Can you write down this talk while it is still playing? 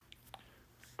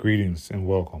Greetings and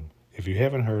welcome. If you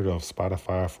haven't heard of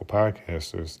Spotify for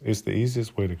podcasters, it's the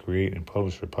easiest way to create and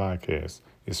publish your podcast.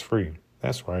 It's free.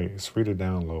 That's right, it's free to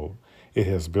download. It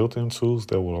has built in tools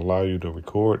that will allow you to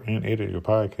record and edit your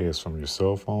podcast from your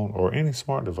cell phone or any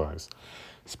smart device.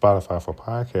 Spotify for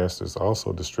podcasters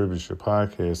also distributes your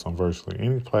podcast on virtually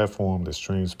any platform that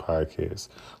streams podcasts,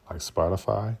 like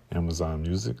Spotify, Amazon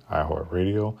Music,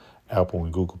 iHeartRadio, Apple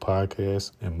and Google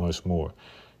Podcasts, and much more.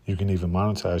 You can even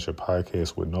monetize your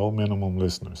podcast with no minimum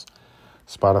listeners.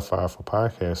 Spotify for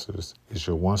Podcasters is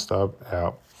your one-stop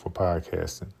app for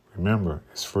podcasting. Remember,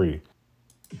 it's free.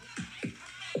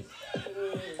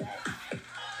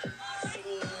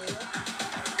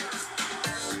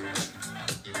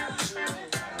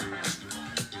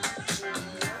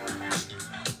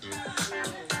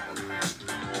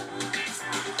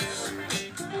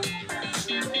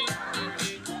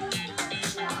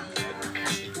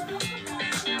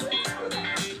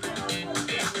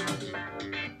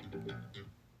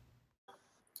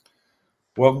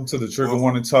 Welcome to the Trigger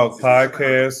Warning Talk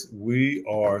podcast. We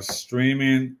are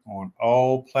streaming on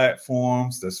all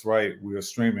platforms. That's right. We are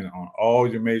streaming on all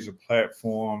your major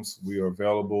platforms. We are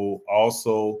available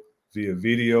also via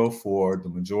video for the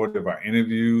majority of our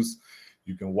interviews.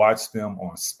 You can watch them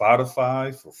on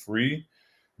Spotify for free.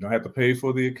 You don't have to pay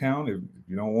for the account if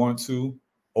you don't want to.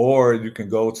 Or you can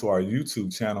go to our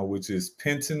YouTube channel, which is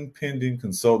Penton Pending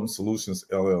Consultant Solutions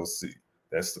LLC.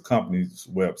 That's the company's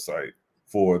website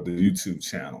for the YouTube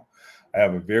channel. I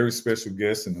have a very special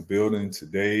guest in the building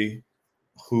today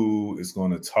who is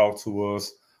going to talk to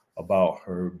us about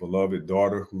her beloved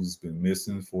daughter who's been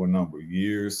missing for a number of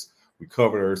years. We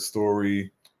covered her story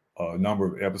a number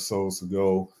of episodes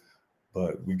ago,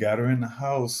 but we got her in the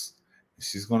house.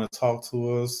 She's going to talk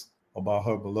to us about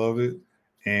her beloved,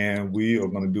 and we are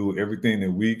going to do everything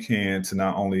that we can to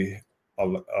not only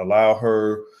allow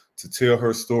her to tell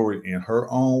her story in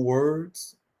her own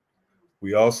words.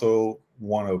 We also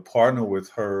want to partner with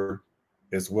her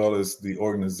as well as the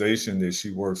organization that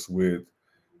she works with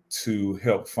to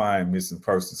help find missing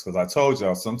persons. Because I told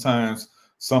y'all, sometimes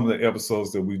some of the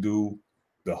episodes that we do,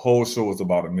 the whole show is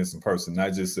about a missing person,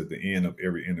 not just at the end of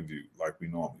every interview like we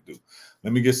normally do.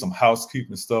 Let me get some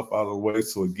housekeeping stuff out of the way.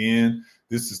 So again,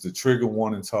 this is the Trigger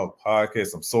Warning Talk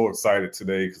podcast. I'm so excited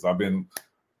today because I've been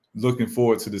looking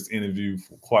forward to this interview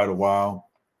for quite a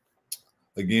while.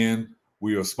 Again,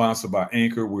 we are sponsored by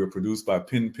Anchor. We are produced by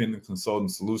Pending Consulting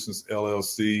Solutions,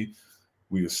 LLC.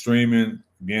 We are streaming,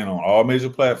 again, on all major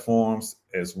platforms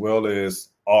as well as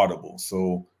Audible.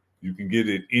 So you can get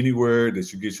it anywhere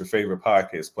that you get your favorite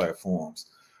podcast platforms.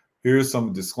 Here's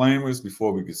some disclaimers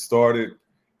before we get started.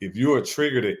 If you are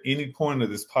triggered at any point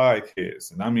of this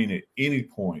podcast, and I mean at any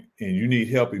point, and you need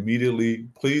help immediately,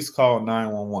 please call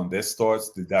 911. That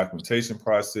starts the documentation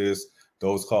process.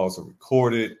 Those calls are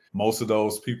recorded. Most of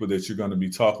those people that you're going to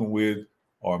be talking with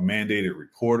are mandated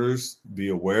reporters. Be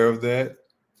aware of that.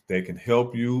 They can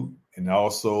help you. And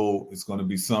also, it's going to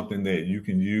be something that you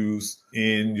can use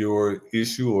in your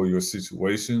issue or your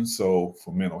situation. So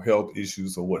for mental health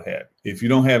issues or what have you. If you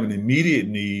don't have an immediate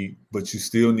need, but you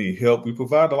still need help, we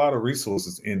provide a lot of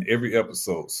resources in every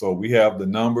episode. So we have the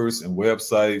numbers and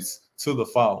websites to the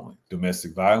following: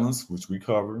 domestic violence, which we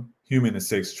cover; human and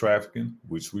sex trafficking,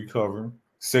 which we cover;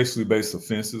 sexually based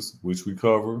offenses, which we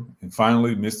cover; and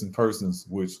finally, missing persons,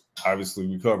 which obviously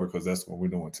we cover because that's what we're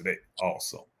doing today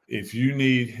also. If you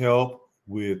need help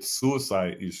with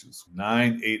suicide issues,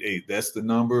 988, that's the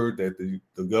number that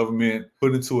the government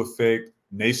put into effect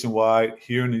nationwide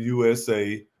here in the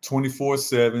USA,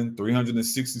 24/7,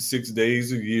 366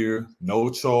 days a year,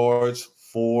 no charge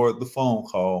for the phone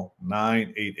call,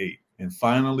 988. And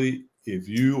finally, if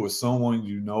you or someone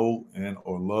you know and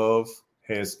or love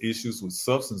has issues with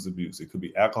substance abuse, it could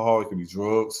be alcohol, it could be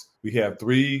drugs, we have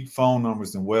 3 phone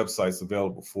numbers and websites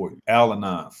available for you.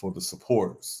 Al-Anon for the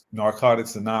supporters,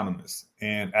 Narcotics Anonymous,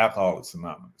 and Alcoholics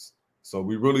Anonymous. So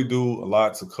we really do a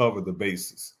lot to cover the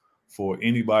bases for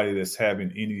anybody that's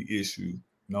having any issue,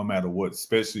 no matter what,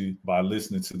 especially by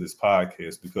listening to this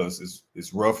podcast, because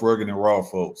it's rough, rugged, and raw,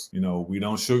 folks. You know, we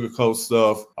don't sugarcoat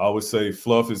stuff. I always say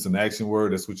fluff is an action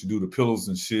word. That's what you do to pillows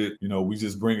and shit. You know, we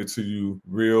just bring it to you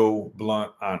real,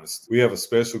 blunt, honest. We have a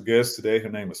special guest today. Her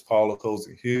name is Paula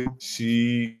Cosey Hill.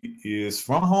 She is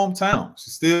from hometown. She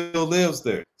still lives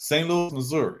there, St. Louis,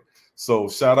 Missouri. So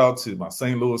shout out to my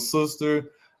St. Louis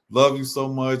sister. Love you so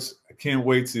much. I can't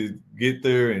wait to get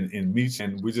there and meet you.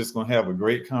 And we're just going to have a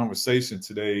great conversation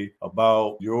today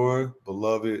about your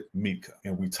beloved Mika.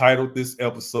 And we titled this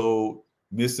episode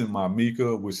Missing My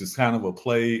Mika, which is kind of a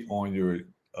play on your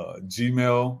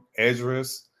Gmail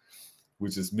address.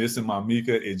 which is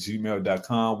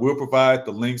missingmymika@gmail.com. We'll provide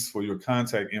the links for your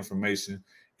contact information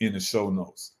in the show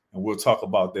notes, and we'll talk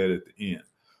about that at the end.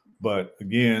 But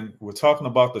again, we're talking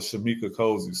about the Shemika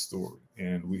Cosey story,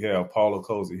 and we have Paula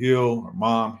Cosey Hill, her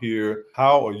mom, here.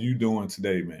 How are you doing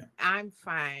today, ma'am? I'm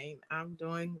fine. I'm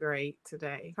doing great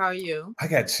today. How are you? I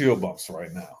got chill bumps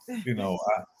right now. You know,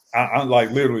 I'm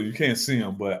like literally, you can't see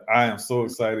them, but I am so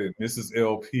excited. Mrs.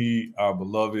 LP, our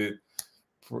beloved,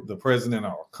 the president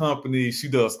of our company, she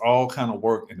does all kind of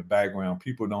work in the background.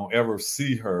 People don't ever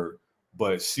see her,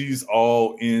 but she's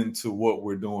all into what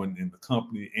we're doing in the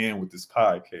company and with this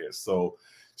podcast. So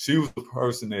she was the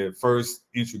person that first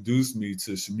introduced me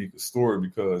to Shemika's story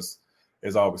because,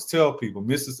 as I always tell people,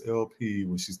 Mrs. LP,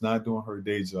 when she's not doing her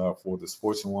day job for this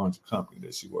Fortune 100 company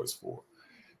that she works for,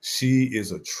 she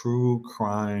is a true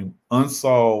crime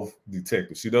unsolved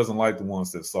detective. She doesn't like the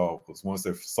ones that solve, because once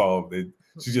they're solved,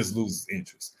 she just loses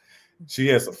interest. She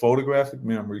has a photographic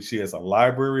memory. She has a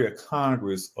Library of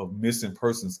Congress of missing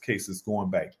persons cases going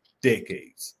back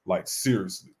decades, like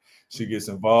seriously. She gets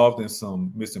involved in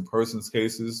some missing persons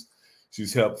cases.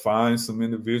 She's helped find some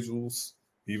individuals,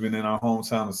 even in our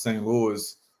hometown of St.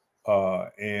 Louis.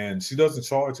 And she doesn't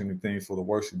charge anything for the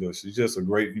work she does. She's just a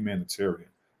great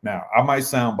humanitarian. Now, I might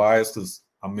sound biased because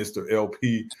I'm Mr.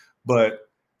 LP, but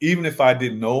even if I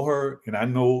didn't know her and I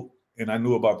knew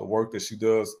about the work that she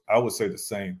does, I would say the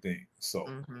same thing. So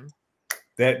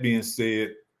that being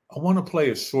said, I want to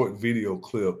play a short video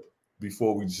clip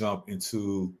before we jump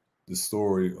into the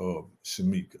story of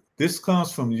Shemika. This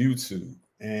comes from YouTube,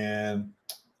 and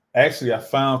actually I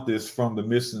found this from the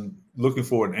Looking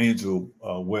for an Angel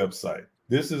website.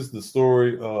 This is the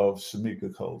story of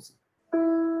Shemika Cosey.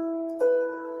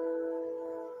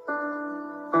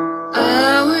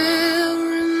 I will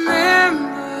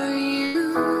remember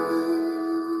you.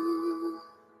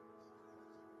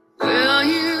 Will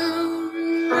you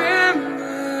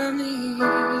remember me?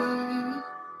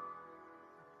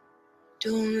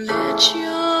 Don't let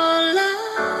your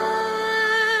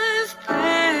life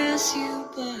pass you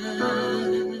by.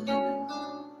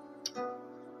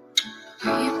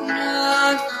 Weep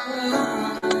not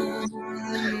for the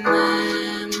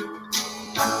memories.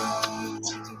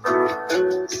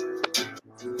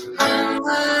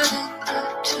 Remember the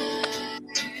good times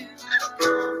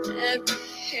that we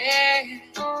had.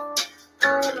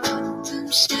 Let them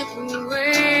slip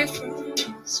away from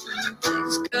us when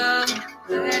things got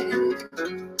bad.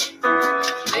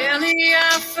 Really, I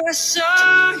first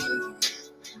saw you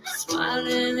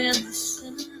smiling in the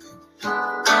sun. I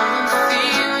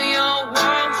feel your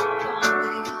warmth upon me.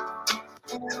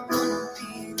 I wanna be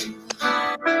the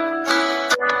one.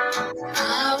 I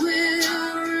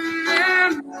will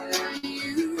remember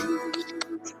you.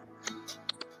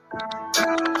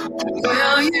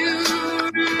 Will you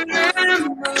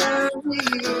remember me?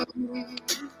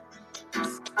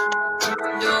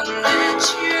 Don't let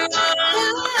your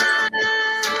life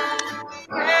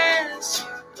pass you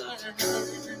by.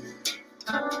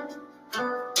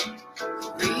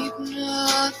 Weep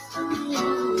not for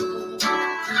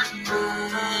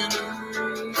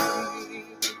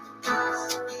memories.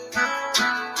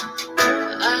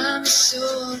 I'm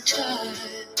so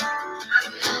tired, I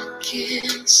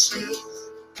can't sleep.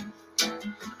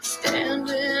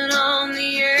 Standing on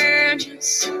the edge of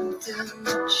something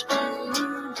much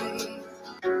too deep.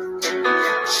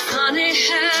 It's funny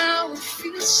how it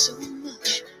feels so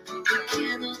much, but we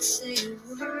cannot say a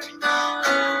word.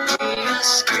 We are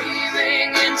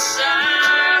screaming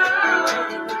inside, oh,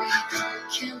 we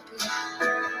can't be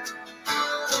heard.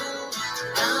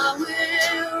 I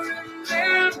will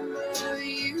remember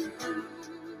you.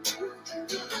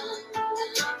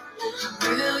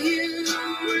 Will you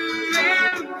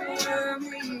remember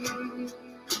me?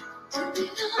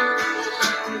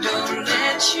 Don't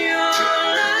let your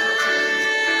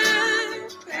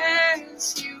life pass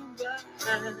you by.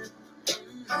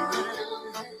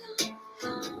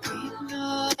 Weep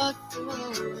not for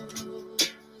the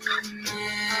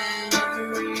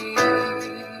memories.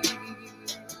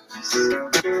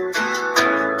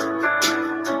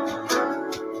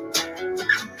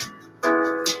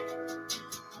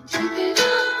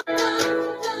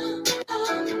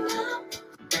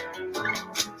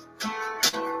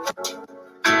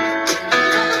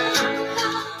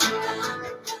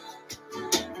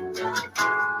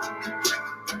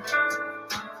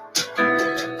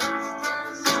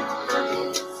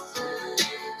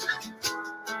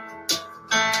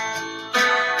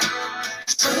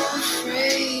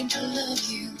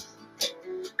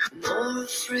 More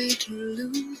afraid to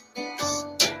lose,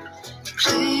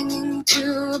 clinging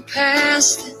to a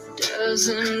past that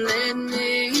doesn't let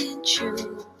me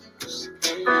choose.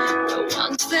 But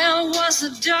once there was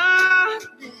a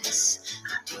darkness,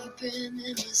 deep in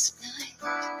endless night.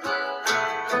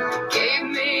 Gave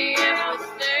me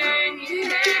everything you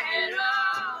had.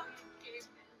 All you gave me.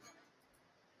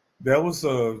 That was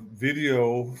a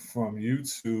video from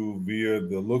YouTube via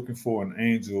the Looking for an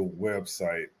Angel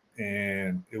website.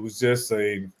 And it was just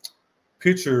a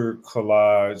picture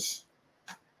collage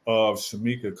of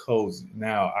Shemika Cosey.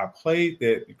 Now, I played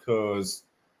that because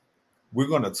we're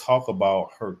going to talk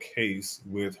about her case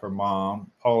with her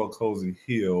mom, Paula Cosey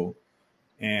Hill.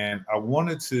 And I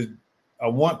want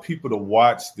people to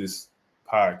watch this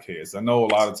podcast. I know a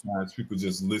lot of times people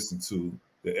just listen to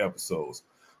the episodes,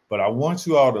 but I want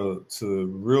you all to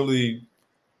really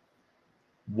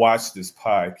watch this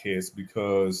podcast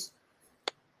because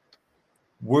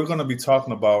we're going to be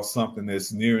talking about something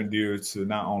that's near and dear to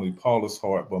not only Paula's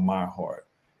heart, but my heart.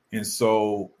 And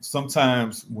so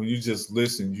sometimes when you just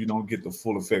listen, you don't get the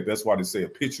full effect. That's why they say a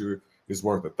picture is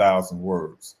worth 1,000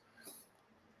 words.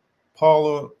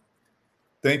 Paula,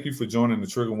 thank you for joining the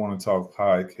Trigger Want to Talk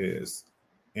podcast.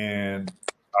 And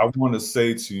I want to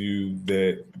say to you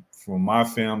that from my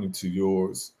family to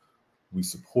yours, we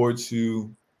support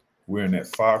you. We're in that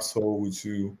foxhole with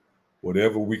you.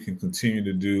 Whatever we can continue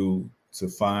to do to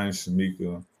find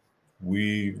Shemika,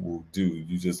 we will do.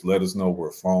 You just let us know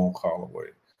we're a phone call away.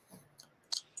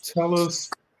 Tell us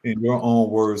in your own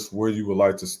words where you would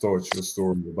like to start your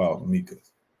story about Mika.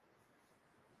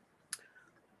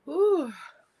 Ooh,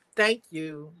 thank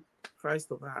you,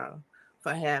 first of all,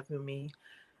 for having me.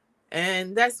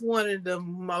 And that's one of the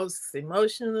most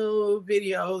emotional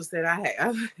videos that I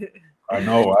have. I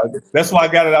know. That's why I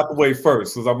got it out the way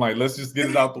first, because I'm like, let's just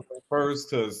get it out the way first,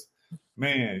 because,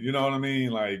 man, you know what I mean?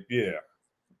 Like, yeah.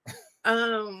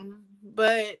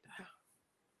 But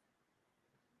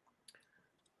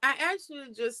I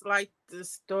actually just like to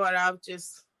start off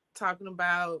just talking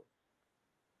about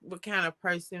what kind of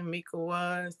person Mika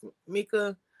was.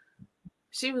 Mika,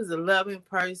 she was a loving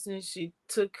person. She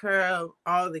took care of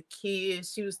all the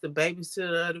kids. She was the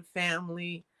babysitter of the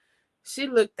family. She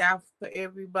looked out for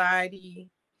everybody.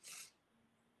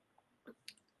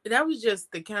 That was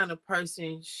just the kind of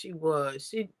person she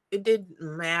was. It didn't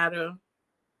matter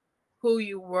who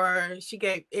you were. She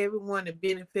gave everyone the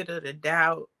benefit of the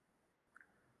doubt.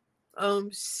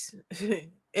 In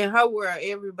her world,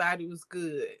 everybody was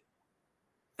good.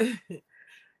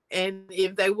 And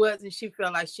if they wasn't, she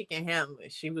felt like she can handle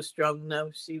it. She was strong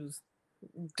enough. She was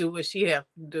do what she had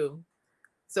to do.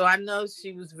 So I know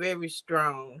she was very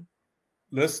strong.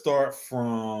 Let's start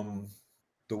from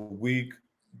the week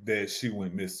that she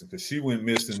went missing, because she went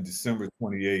missing December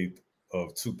 28th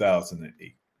of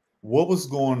 2008. What was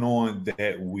going on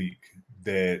that week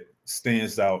that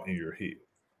stands out in your head?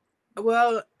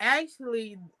 Well,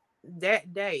 actually,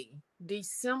 that day,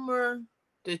 December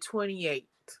the 28th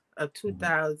of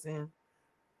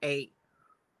 2008,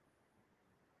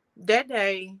 that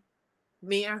day,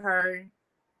 me and her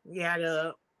got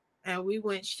up and we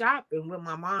went shopping with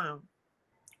my mom.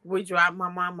 We dropped my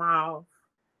mom off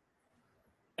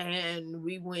and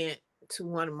we went to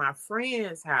one of my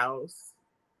friends' house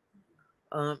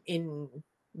in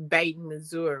Baton,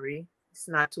 Missouri. It's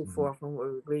not too far from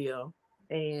where we live.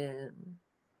 And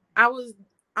I was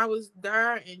I was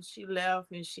there and she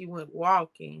left and she went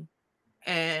walking.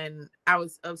 And I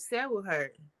was upset with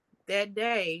her that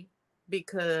day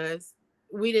because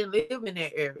we didn't live in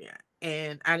that area.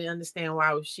 And I didn't understand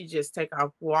why would she just take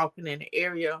off walking in an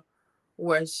area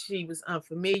where she was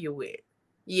unfamiliar with.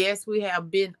 Yes, we have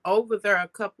been over there a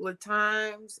couple of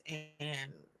times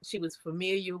and she was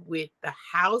familiar with the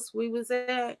house we was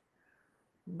at,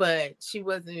 but she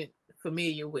wasn't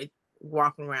familiar with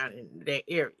walking around in that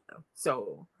area.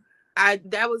 So I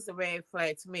that was a red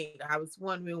flag to me. I was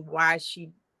wondering why she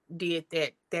did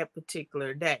that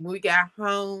particular day. When we got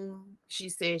home, she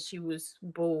said she was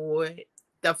bored.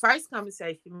 The first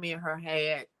conversation me and her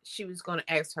had, she was going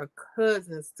to ask her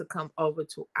cousins to come over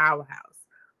to our house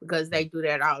because they do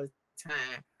that all the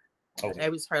time. Okay.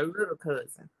 It was her little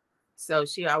cousin. So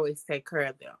she always take care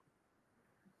of them.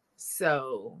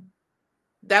 So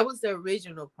that was the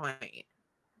original plan.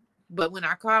 But when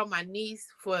I called my niece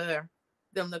for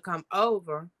them to come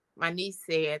over, my niece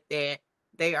said that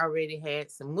they already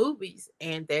had some movies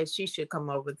and that she should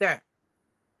come over there.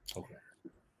 Okay.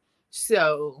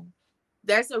 So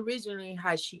that's originally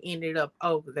how she ended up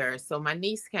over there. So my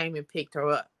niece came and picked her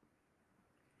up.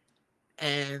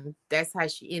 And that's how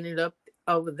she ended up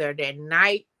over there that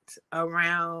night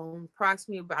around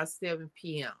approximately about 7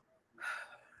 p.m.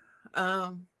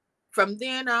 From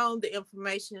then on, the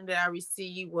information that I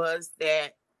received was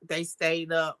that they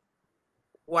stayed up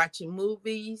watching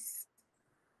movies.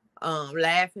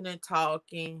 laughing and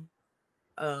talking.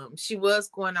 She was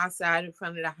going outside in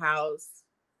front of the house.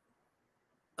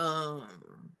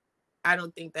 I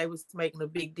don't think they was making a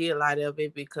big deal out of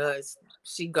it because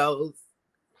she goes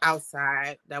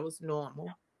outside. That was normal.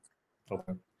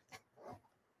 Okay.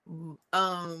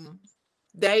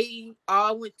 They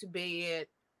all went to bed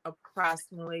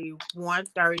approximately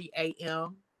 1:30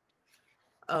 a.m.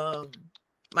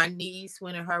 My niece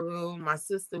went in her room, my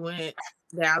sister went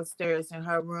downstairs in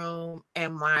her room,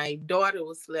 and my daughter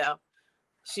was left.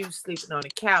 She was sleeping on the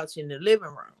couch in the living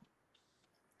room.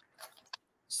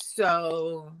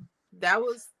 So that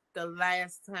was the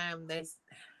last time they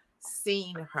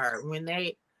seen her.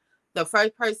 The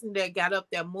first person that got up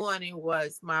that morning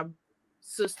was my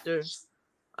sister's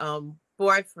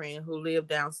boyfriend who lived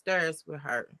downstairs with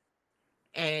her.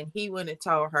 And he went and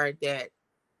told her that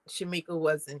Shemika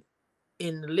wasn't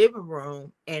in the living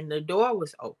room and the door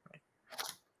was open.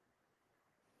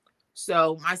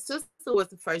 So my sister was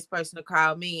the first person to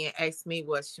call me and ask me,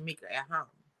 was Shemika at home?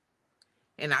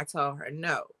 And I told her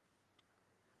no.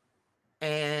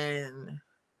 And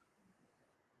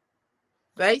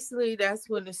basically that's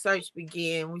when the search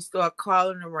began. We started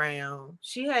calling around.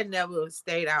 She had never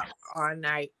stayed out all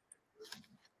night.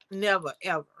 Never,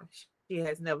 ever. She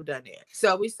has never done that.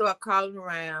 So we started calling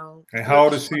around. And how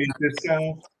old is she at this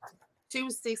time? She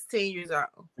was 16 years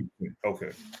old.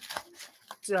 Okay.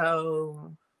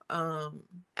 So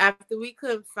after we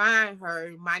couldn't find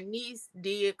her, my niece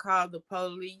did call the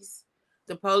police.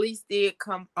 The police did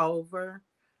come over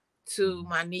to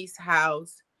my niece's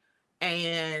house,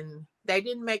 and they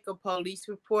didn't make a police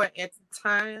report at the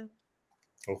time.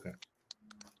 Okay.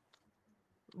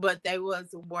 But they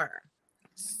was aware.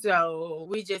 So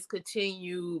we just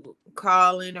continue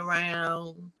calling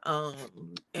around.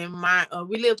 And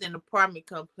we lived in an apartment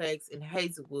complex in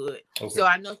Hazelwood. Okay. So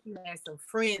I know she had some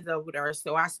friends over there.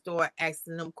 So I started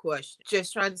asking them questions,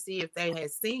 just trying to see if they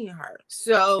had seen her.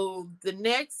 So the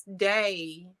next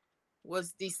day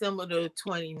was December the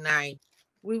 29th.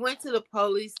 We went to the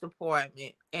police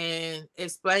department and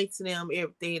explained to them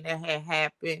everything that had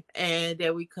happened and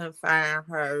that we couldn't find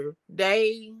her.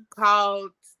 They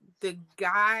called the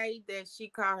guy that she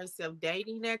called herself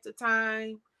dating at the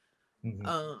time.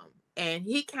 Mm-hmm. And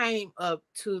he came up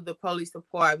to the police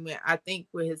department, I think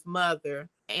with his mother,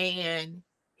 and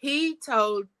he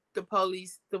told the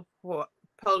police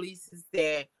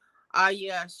that, oh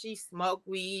yeah, she smoked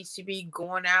weed, she be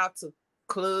going out to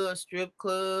clubs, strip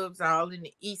clubs, all in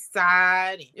the east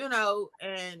side,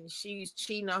 and she's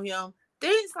cheating on him,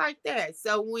 things like that.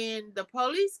 So when the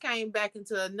police came back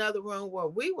into another room where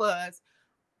we was,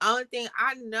 only thing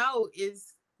I know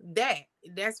is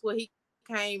that's what he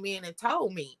came in and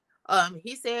told me.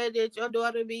 He said that your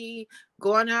daughter be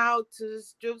going out to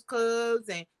strip clubs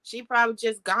and she probably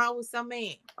just gone with some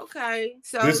man. Okay,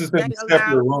 so this is in a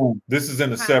separate room. This is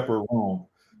in a separate room.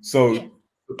 So. Yeah.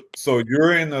 So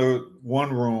you're in the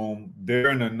one room, they're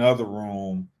in another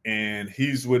room, and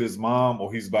he's with his mom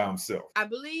or he's by himself? I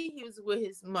believe he was with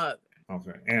his mother.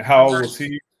 Okay. And how old was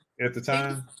he at the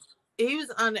time? He was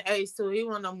underage, so he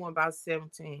wasn't no more about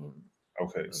 17.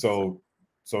 Okay. So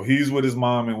he's with his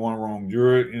mom in one room.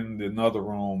 You're in another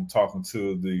room talking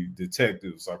to the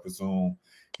detectives, I presume.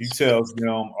 He tells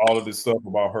them all of this stuff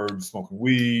about her smoking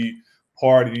weed,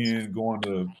 partying,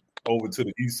 going over to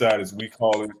the east side, as we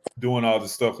call it, doing all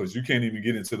this stuff, because you can't even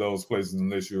get into those places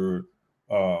unless you're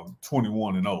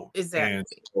 21 and old. Exactly. And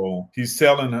so he's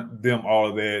telling them all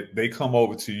of that. They come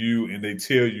over to you and they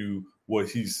tell you what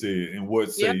he said and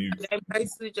what say you. They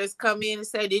basically just come in and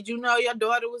say, did you know your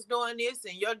daughter was doing this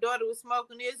and your daughter was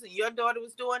smoking this and your daughter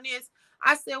was doing this?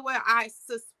 I said, well, I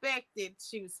suspected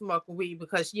she was smoking weed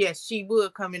because, yes, she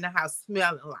would come in the house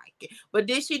smelling like it. But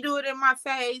did she do it in my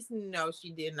face? No,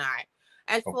 she did not.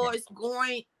 As far as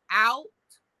going out,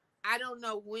 I don't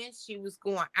know when she was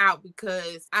going out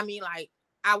because,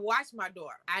 I watched my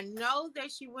daughter. I know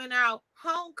that she went out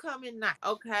homecoming night.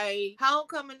 Okay,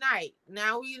 homecoming night.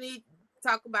 Now we need to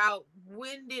talk about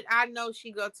when did I know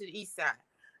she go to the east side.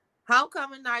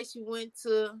 Homecoming night, she went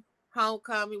to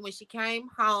homecoming. When she came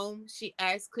home, she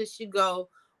asked could she go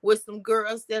with some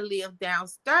girls that live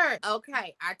downstairs.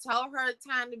 Okay, I told her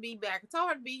time to be back. I told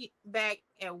her to be back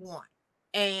at 1.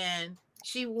 And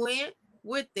she went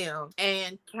with them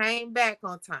and came back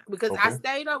on time because I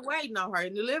stayed up waiting on her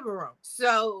in the living room.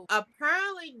 So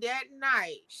apparently that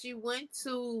night she went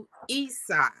to East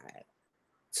Side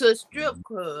to a strip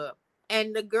club,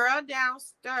 and the girl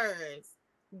downstairs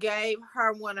gave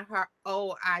her one of her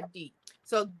old ID.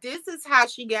 So this is how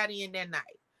she got in that night.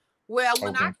 Well,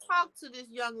 when I talked to this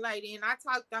young lady and I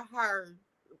talked to her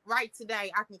right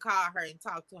today, I can call her and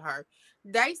talk to her.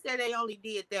 They said they only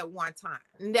did that one time,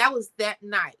 and that was that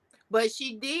night. But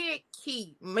she did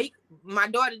keep my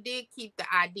daughter did keep the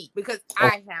ID because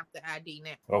I have the ID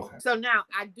now. Okay. So now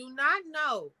I do not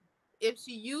know if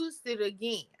she used it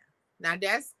again. Now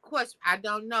that's a question. I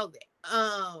don't know that.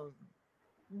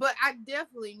 But I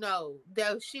definitely know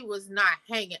that she was not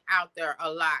hanging out there a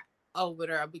lot over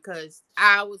there because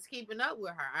I was keeping up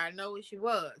with her. I know what she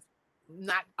was.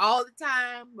 Not all the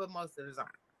time, but most of the time.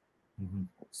 Mm-hmm.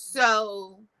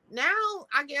 So now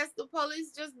I guess the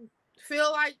police just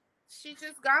feel like she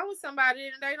just gone with somebody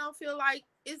and they don't feel like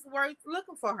it's worth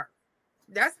looking for her.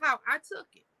 That's how I took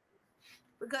it.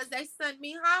 Because they sent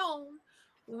me home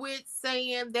with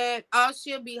saying that, oh,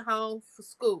 she'll be home for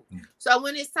school. So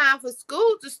when it's time for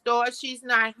school to start, she's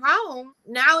not home.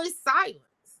 Now it's silence.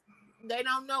 They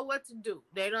don't know what to do.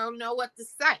 They don't know what to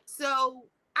say. So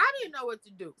I didn't know what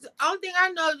to do. The only thing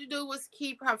I know to do was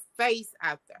keep her face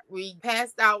out there. We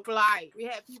passed out flyers. We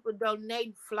had people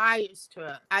donate flyers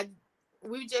to us.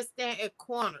 We just stand at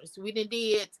corners. We did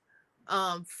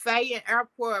Faye and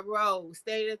Airport Road,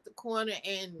 stayed at the corner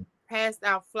and passed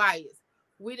out flyers.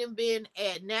 We done been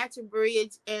at Natural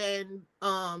Bridge and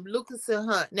Lucas and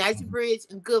Hunt, Natural Bridge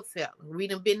and Goodfellow. We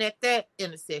done been at that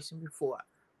intersection before,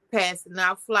 passing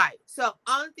out flyers. So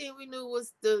only thing we knew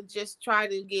was to just try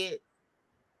to get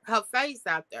her face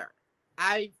out there.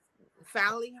 I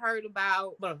finally heard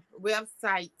about a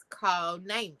website called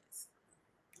Nameless.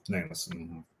 Nameless.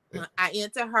 Mm-hmm. I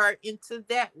enter her into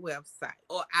that website,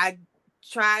 or I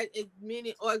tried as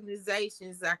many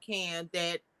organizations I can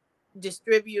that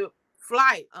distribute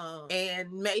flight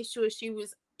and make sure she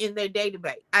was in their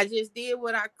database. I just did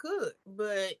what I could,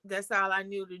 but that's all I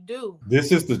knew to do.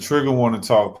 This is the Trigger Warning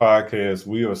Talk podcast.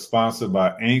 We are sponsored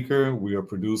by Anchor. We are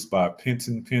produced by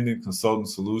Penton Pending Consulting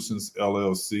Solutions,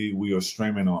 LLC. We are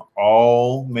streaming on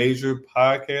all major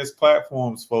podcast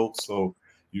platforms, folks. So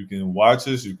you can watch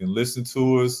us, you can listen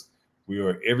to us. We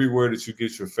are everywhere that you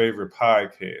get your favorite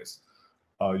podcast.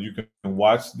 You can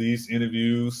watch these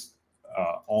interviews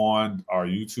on our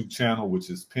YouTube channel, which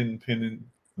is Penton Pending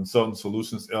Consulting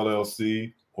Solutions,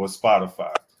 LLC, or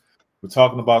Spotify. We're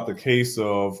talking about the case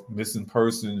of missing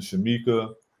person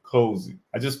Shemika Cosey.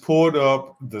 I just pulled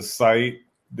up the site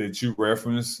that you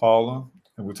referenced, Paula,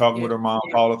 and we're talking with her mom,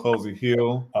 Paula Cosey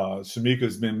Hill. Shemika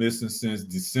has been missing since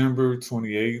December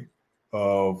 28th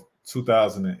of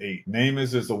 2008.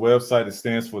 NAMUS is a website that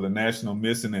stands for the National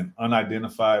Missing and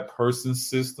Unidentified Persons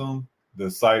System.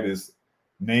 The site is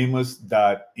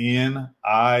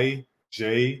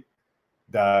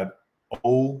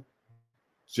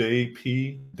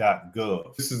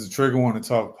namus.nij.oj.gov. This is the Trigger Warning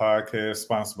Talk podcast,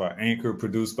 sponsored by Anchor,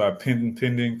 produced by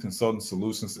Pending Consulting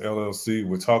Solutions, LLC.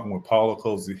 We're talking with Paula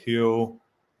Cosey Hill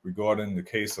regarding the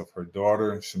case of her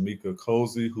daughter, Shemika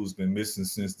Cosey, who's been missing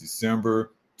since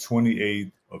December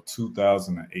 28th of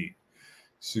 2008.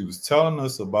 She was telling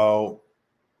us about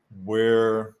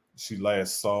where she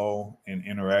last saw and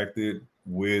interacted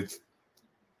with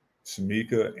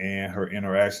Shemika and her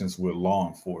interactions with law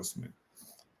enforcement.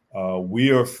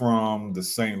 We are from the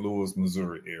St. Louis,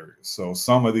 Missouri area. So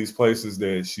some of these places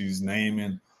that she's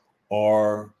naming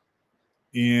are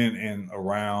in and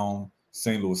around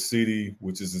St. Louis City,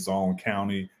 which is its own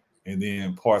county, and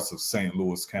then parts of St.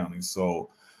 Louis County.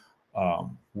 So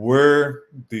where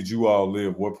did you all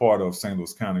live? What part of St.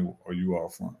 Louis County are you all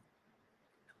from?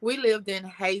 We lived in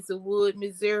Hazelwood,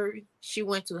 Missouri. She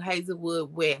went to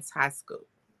Hazelwood West High School.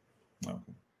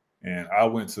 Okay. And I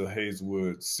went to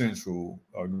Hazelwood Central,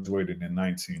 graduated in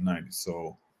 1990.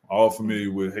 So all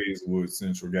familiar with Hazelwood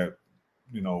Central, got,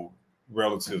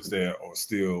 relatives that are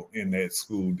still in that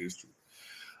school district.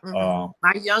 Mm-hmm.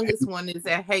 My youngest one is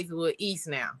at Hazelwood East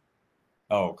now.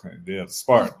 Oh, okay. They're the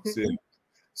Spartans. Yeah.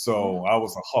 So I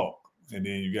was a Hawk. And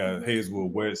then you got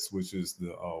Hazelwood West, which is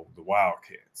the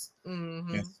Wildcats.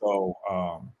 Mm-hmm. And so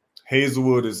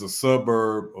Hazelwood is a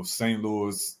suburb of St.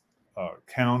 Louis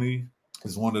County.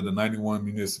 It's one of the 91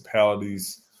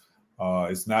 municipalities.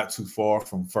 It's not too far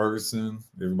from Ferguson.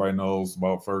 Everybody knows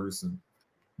about Ferguson.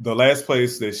 The last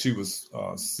place that she was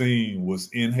seen was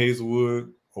in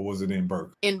Hazelwood, or was it in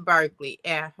Berkeley? In Berkeley,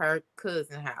 at her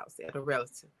cousin's house, at a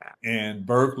relative house. And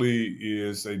Berkeley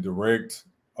is a direct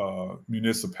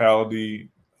municipality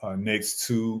next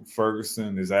to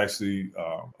Ferguson. Is actually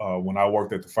when I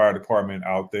worked at the fire department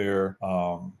out there,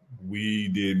 we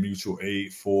did mutual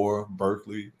aid for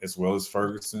Berkeley as well as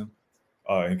Ferguson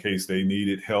in case they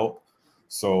needed help.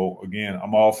 So again,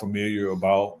 I'm all familiar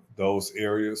about those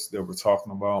areas that we're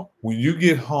talking about. When you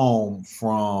get home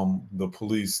from the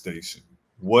police station,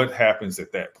 what happens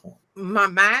at that point? My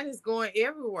mind is going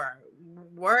everywhere.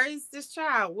 where is this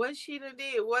child? What she done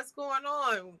did? What's going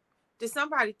on? Did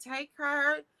somebody take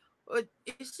her? Or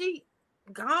is she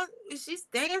gone? Is she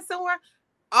staying somewhere?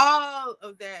 All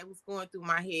of that was going through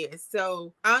my head.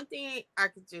 So I don't think I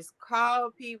could just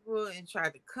call people and try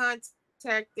to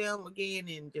contact them again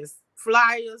and just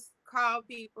flyers, call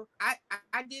people.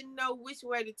 I didn't know which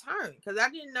way to turn because I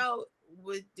didn't know,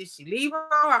 did she leave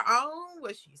on her own?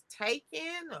 Was she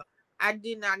taken? Or I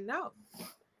did not know.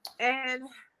 And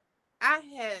I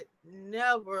had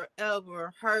never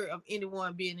ever heard of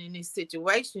anyone being in this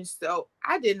situation, so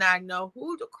I did not know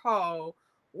who to call,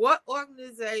 what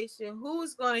organization, who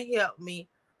was going to help me.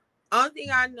 Only thing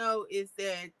I know is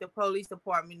that the police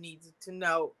department needed to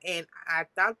know, and I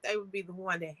thought they would be the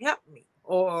one to help me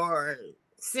or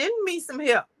send me some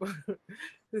help,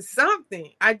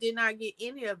 something. I did not get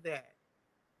any of that.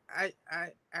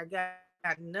 I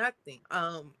got nothing.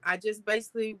 I just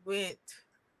basically went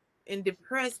in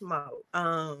depressed mode.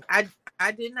 I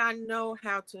did not know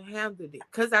how to handle it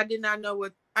because I did not know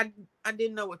I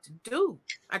didn't know what to do.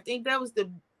 I think that was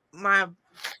my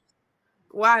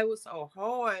why it was so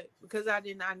hard because I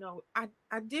did not know. I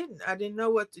didn't know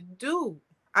what to do.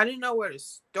 I didn't know where to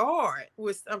start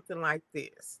with something like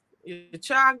this. Your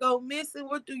child go missing.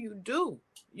 What do?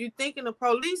 You thinking the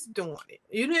police doing it?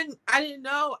 You didn't. I didn't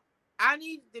know. I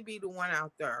needed to be the one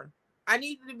out there. I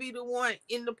needed to be the one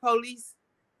in the police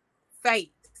face.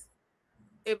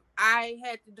 If I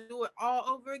had to do it all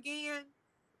over again,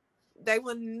 they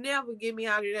would never get me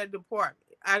out of that department,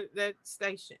 out of that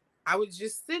station. I would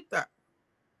just sit there.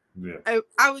 Yeah.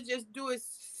 I would just do it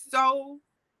so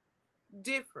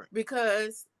different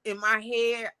because in my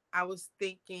head I was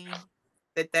thinking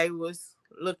that they was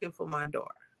looking for my daughter.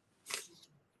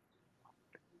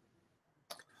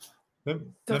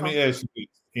 Let me ask you,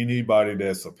 anybody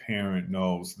that's a parent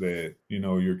knows that,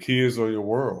 your kids are your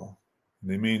world.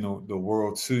 They mean the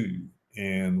world to you.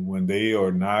 And when they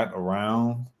are not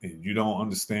around and you don't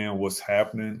understand what's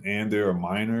happening and they're a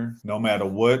minor, no matter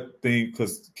what thing,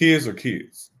 because kids are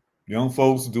kids. Young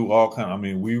folks do all kind. I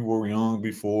mean, we were young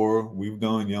before. We've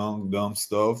done young, dumb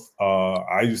stuff.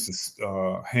 I used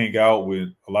to hang out with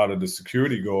a lot of the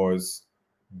security guards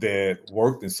that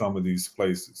worked in some of these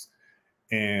places.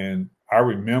 And I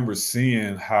remember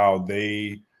seeing how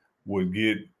they would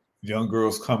get young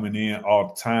girls coming in all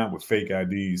the time with fake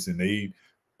IDs, and they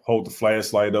hold the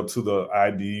flashlight up to the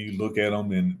ID, look at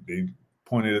them, and they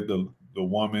pointed at the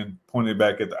woman, pointed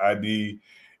back at the ID,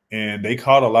 and they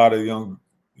caught a lot of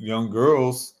young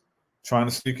girls trying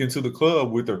to sneak into the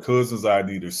club with their cousin's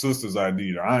ID, their sister's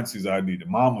ID, their auntie's ID, their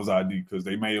mama's ID, because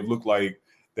they may have looked like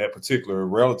that particular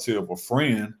relative or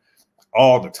friend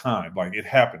all the time. Like it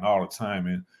happened all the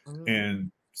time.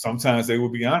 And sometimes they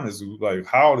would be honest, like,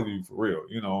 how old are you for real?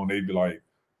 And they'd be like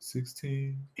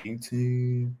 16,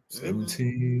 18,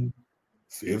 17,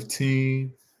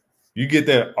 15. You get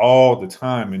that all the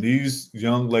time. And these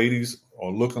young ladies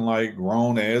are looking like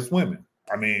grown ass women.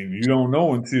 I mean, you don't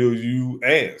know until you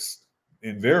ask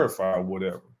and verify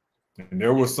whatever. And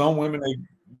there were some women,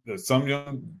 some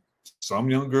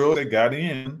young girls that got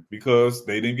in because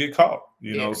they didn't get caught.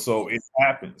 So it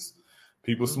happens.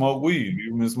 People smoke weed.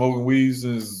 You've been smoking weed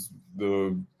since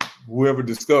whoever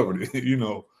discovered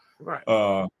it.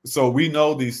 Right. So we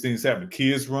know these things happen.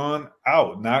 Kids run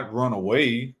out, not run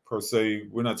away per se.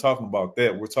 We're not talking about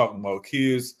that. We're talking about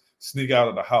kids sneak out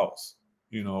of the house,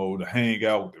 to hang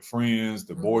out with their friends,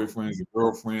 their boyfriends, their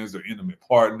girlfriends, their intimate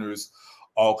partners,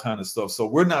 all kind of stuff. So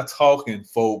we're not talking,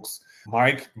 folks.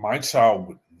 My child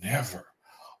would never,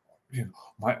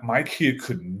 my kid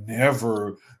could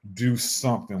never do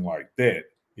something like that.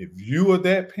 If you are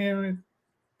that parent,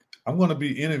 I'm going to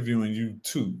be interviewing you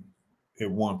too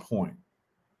at one point,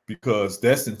 because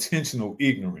that's intentional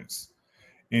ignorance.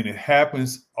 And it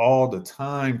happens all the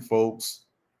time, folks.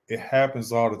 It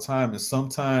happens all the time. And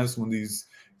sometimes when these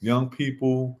young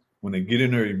people, when they get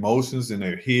in their emotions and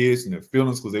their heads and their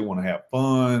feelings because they want to have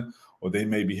fun, or they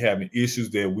may be having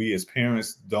issues that we as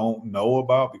parents don't know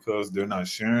about because they're not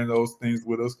sharing those things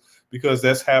with us, because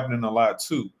that's happening a lot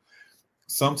too.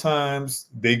 Sometimes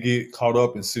they get caught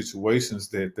up in situations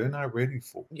that they're not ready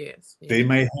for. Yes. They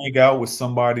may hang out with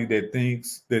somebody that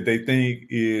they think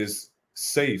is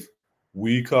safe.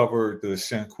 We covered the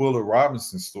Shanquilla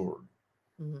Robinson story.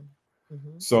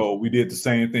 So we did the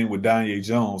same thing with Danye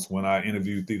Jones when I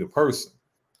interviewed Theta Person.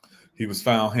 He was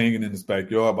found hanging in his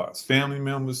backyard by his family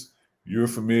members. You're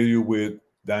familiar with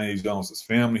Danye Jones's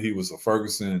family. He was a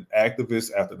Ferguson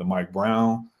activist after the Mike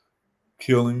Brown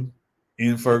killing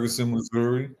in Ferguson,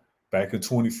 Missouri, back in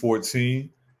 2014.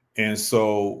 And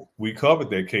so we covered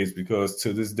that case because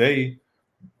to this day,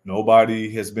 Nobody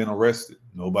has been arrested.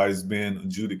 Nobody's been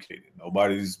adjudicated.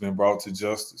 Nobody's been brought to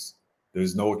justice.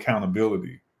 There's no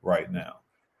accountability right now.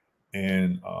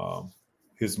 And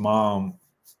his mom,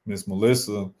 Miss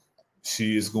Melissa,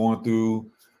 she is going through,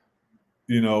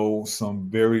 some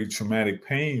very traumatic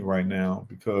pain right now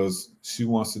because she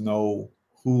wants to know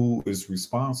who is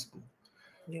responsible.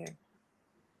 Yeah.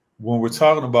 When we're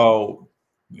talking about,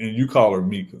 and you call her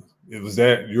Mika, was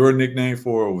that your nickname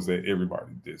for her, or was that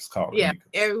everybody just called her Yeah. Mika?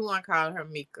 Everyone called her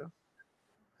Mika.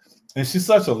 And she's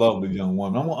such a lovely young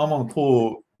woman. I'm going to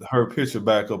pull her picture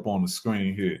back up on the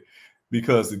screen here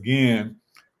because, again,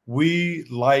 we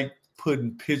like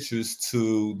putting pictures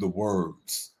to the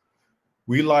words.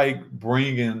 We like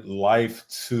bringing life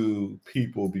to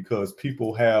people because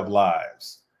people have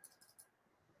lives.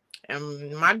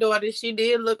 And my daughter, she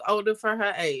did look older for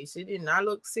her age. She did not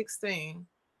look 16.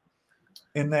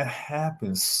 And that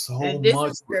happens so And this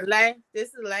much. is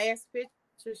the last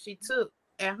picture she took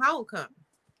at homecoming.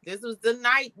 This was the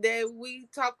night that we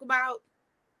talked about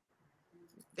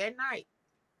that night.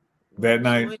 That She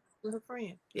night. went with her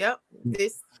friend. Yep.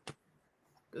 This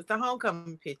was the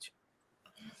homecoming picture.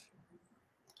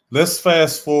 Let's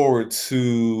fast forward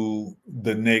to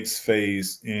the next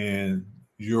phase in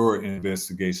your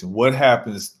investigation. What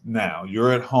happens now?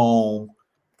 You're at home,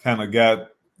 kind of got,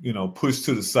 pushed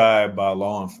to the side by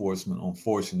law enforcement,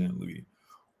 unfortunately.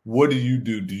 What do you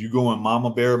do? Do you go in mama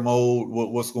bear mode?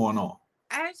 What's going on?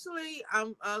 Actually,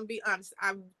 I'm be honest,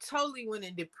 I totally went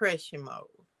in depression mode.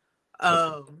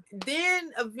 Okay.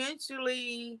 Then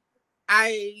eventually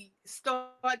I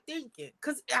started thinking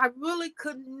because I really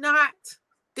could not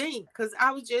think because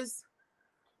I was just,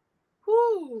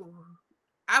 whoo,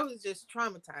 I was just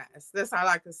traumatized. That's all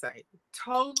I can say.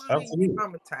 Totally Absolutely.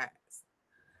 traumatized.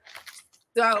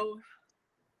 So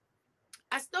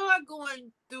I started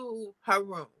going through her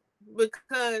room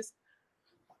because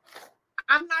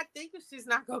I'm not thinking she's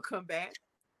not gonna come back.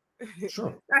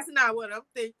 Sure. That's not what I'm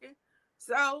thinking.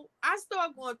 So I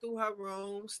start going through her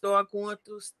room, start going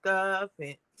through stuff,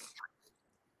 and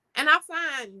I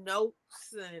find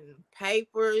notes and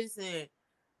papers, and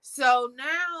so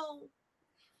now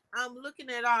I'm looking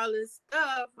at all this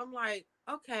stuff. I'm like,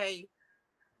 okay,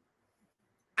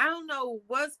 I don't know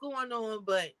what's going on,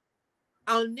 but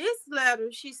on this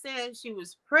letter, she said she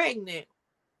was pregnant.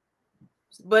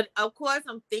 But of course,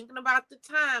 I'm thinking about the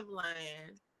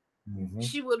timeline. Mm-hmm.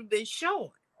 She would have been showing.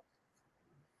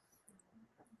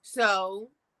 So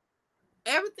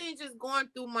everything just going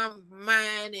through my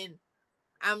mind, and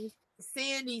I'm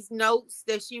seeing these notes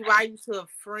that she writing to a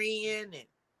friend, and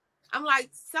I'm like,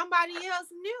 somebody else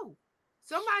knew.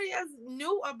 Somebody else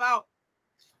knew about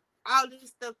all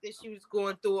this stuff that she was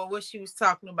going through or what she was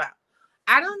talking about.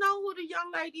 I don't know who the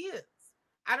young lady is.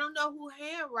 I don't know who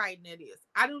handwriting it is.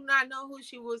 I do not know who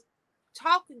she was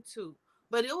talking to.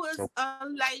 But it was a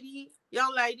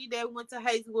young lady that went to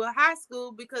Hazelwood High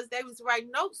School because they was writing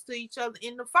notes to each other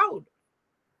in the folder.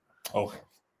 Okay.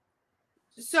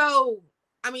 So,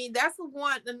 I mean, that's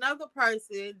another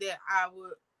person that I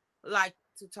would like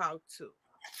to talk to.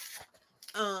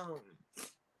 I'm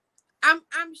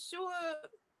sure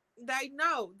they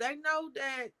know. They know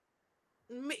that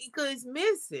Mika is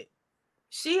missing.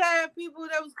 She had people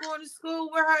that was going to school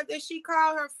with her that she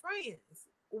called her friends.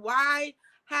 Why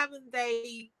haven't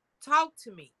they talked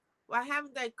to me? Why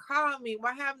haven't they called me?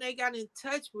 Why haven't they got in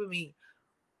touch with me?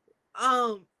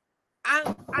 Um,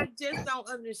 I just don't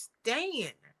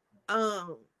understand.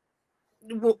 Um,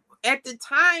 at the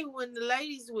time when the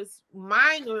ladies was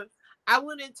minor, I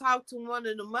went and talked to one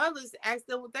of the mothers, asked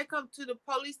them would they come to the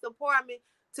police department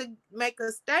to make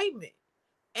a statement.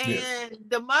 Yes. And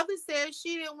the mother said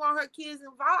she didn't want her kids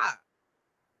involved.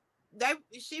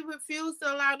 She refused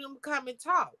to allow them to come and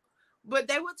talk. But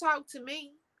they would talk to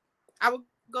me. I would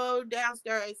go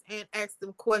downstairs and ask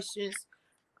them questions.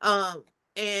 Um,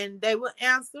 and they would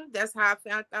answer. That's how I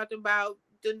found out about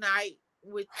the night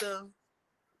with the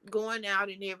going out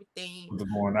and everything. With the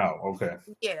going out. Okay.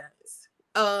 Yes.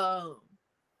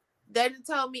 They done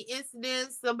told me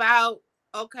incidents about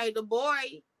the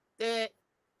boy that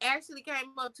actually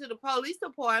came up to the police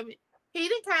department. He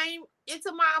done came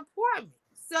into my apartment.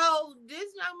 So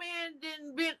this young man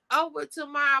didn't been over to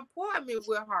my apartment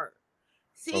with her.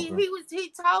 See, Okay. he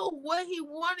told what he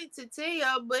wanted to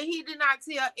tell, but he did not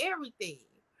tell everything.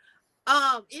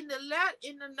 In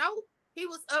the note, he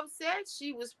was upset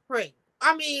she was pregnant.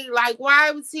 I mean, like,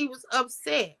 why was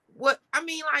upset? What I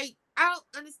mean, like, I don't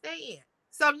understand.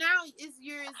 So now it's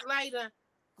years later,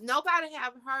 nobody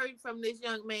have heard from this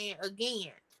young man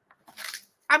again.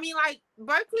 I mean, like,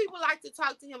 Berkeley would like to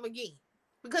talk to him again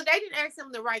because they didn't ask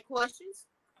him the right questions.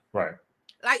 Right.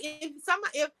 Like,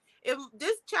 if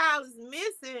this child is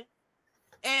missing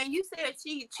and you said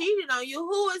she cheated on you,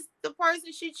 who is the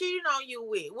person she cheated on you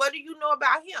with? What do you know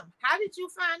about him? How did you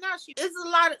find out? There's a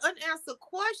lot of unanswered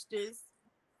questions,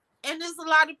 and there's a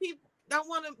lot of people that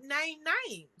want to name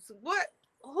names.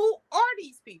 Who are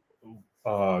these people?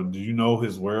 Do you know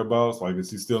his whereabouts? Like, is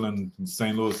he still in the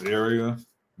St. Louis area?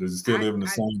 Does he still live in the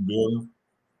same building?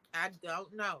 I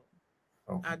don't know.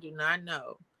 Okay. I do not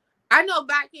know. I know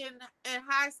back in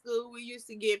high school, we used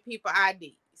to give people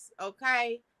IDs.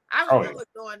 Okay. I remember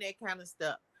doing that kind of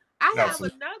stuff. I have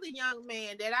another young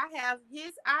man that I have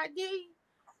his ID,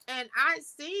 and I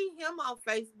see him on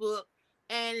Facebook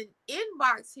and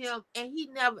inbox him, and he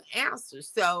never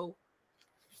answers. So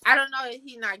I don't know if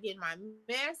he's not getting my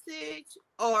message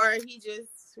or he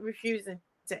just refusing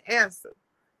to answer.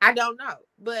 I don't know.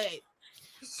 But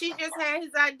she just had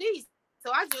his ID.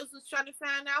 So I just was trying to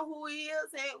find out who he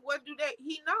is and what do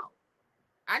he know.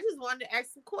 I just wanted to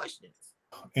ask some questions.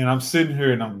 And I'm sitting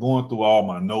here and I'm going through all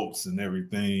my notes and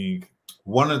everything.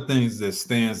 One of the things that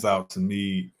stands out to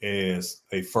me as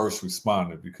a first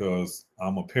responder, because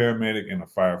I'm a paramedic and a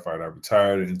firefighter. I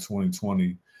retired in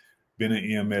 2020, been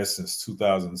in EMS since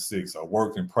 2006. I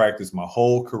worked and practiced my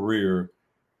whole career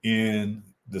in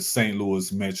the St.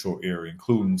 Louis metro area,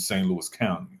 including St. Louis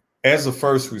County. As a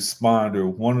first responder,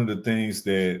 one of the things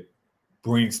that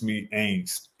brings me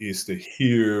angst is to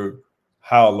hear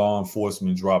how law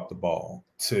enforcement dropped the ball,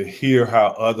 to hear how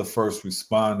other first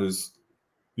responders,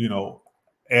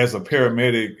 as a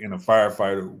paramedic and a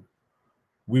firefighter,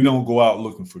 we don't go out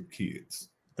looking for kids.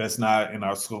 That's not in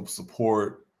our scope of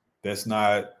support. That's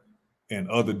not in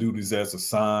other duties as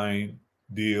assigned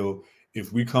deal.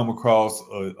 If we come across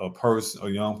a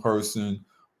young person,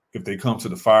 if they come to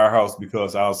the firehouse,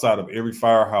 because outside of every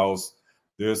firehouse,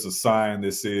 there's a sign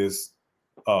that says,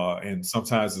 and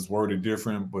sometimes it's worded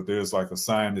different, but there's like a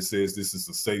sign that says this is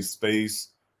a safe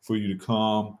space for you to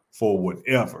come for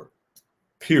whatever,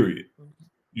 period.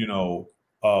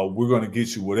 We're going to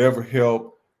get you whatever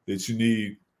help that you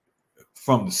need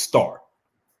from the start.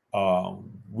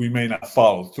 We may not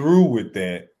follow through with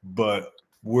that, but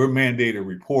we're mandated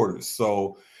reporters.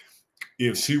 So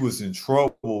if she was in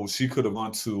trouble, she could have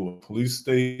gone to a police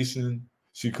station.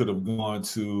 She could have gone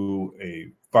to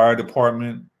a fire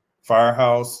department,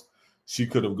 firehouse. She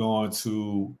could have gone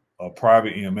to a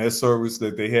private EMS service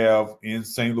that they have in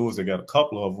St. Louis. They got a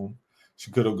couple of them.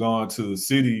 She could have gone to the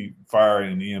city fire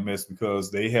and EMS because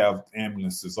they have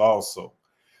ambulances also.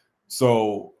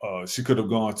 So she could have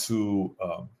gone to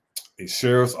a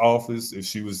sheriff's office if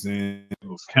she was in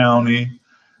county.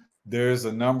 There's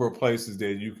a number of places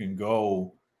that you can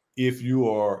go if you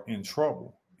are in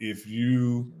trouble. If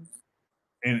you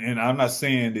and I'm not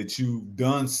saying that you've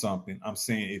done something. I'm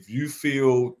saying if you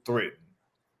feel threatened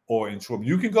or in trouble,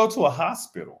 you can go to a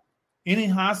hospital. Any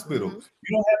hospital. Mm-hmm.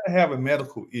 You don't have to have a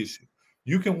medical issue.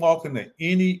 You can walk into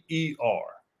any ER.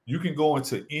 You can go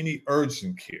into any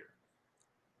urgent care.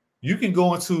 You can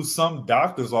go into some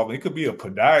doctor's office. It could be a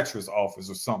podiatrist's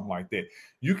office or something like that.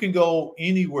 You can go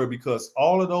anywhere because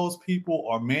all of those people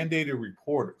are mandated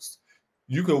reporters.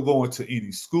 You can go into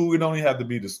any school. It don't even have to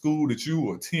be the school that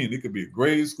you attend. It could be a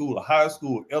grade school, a high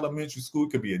school, elementary school.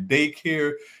 It could be a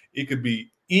daycare. It could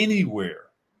be anywhere.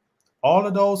 All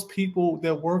of those people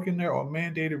that work in there are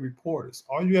mandated reporters.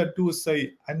 All you got to do is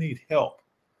say, I need help.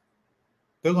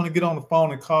 They're going to get on the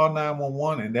phone and call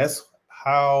 911, and that's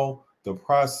how the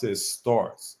process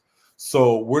starts.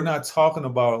 So we're not talking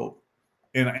about,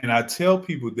 and I tell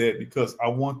people that because I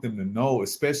want them to know,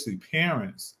 especially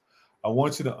parents, I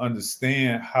want you to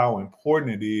understand how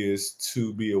important it is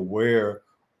to be aware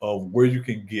of where you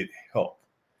can get help.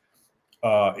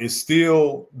 It's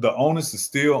still, the onus is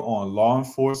still on law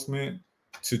enforcement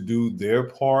to do their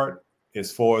part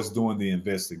as far as doing the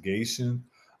investigation.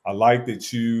 I like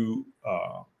that you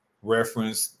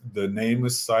referenced the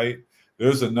nameless site.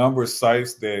 There's a number of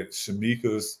sites that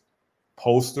Shemika's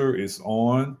poster is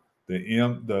on.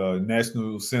 The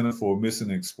National Center for Missing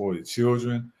and Exploited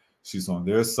Children. She's on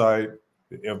their site,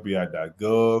 the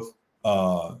FBI.gov.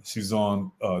 She's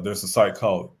on, there's a site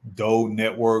called DOE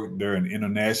Network. They're an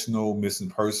international missing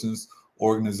persons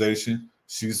organization.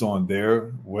 She's on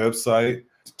their website.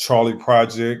 Charlie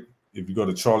Project, if you go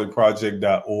to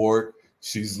charlieproject.org,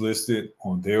 she's listed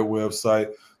on their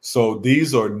website. So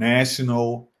these are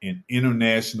national and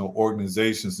international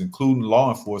organizations, including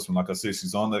law enforcement. Like I said,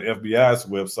 she's on the FBI's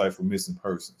website for missing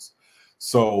persons.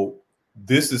 So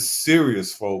this is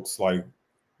serious, folks. Like,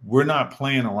 we're not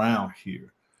playing around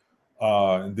here.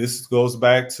 And this goes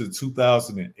back to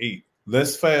 2008.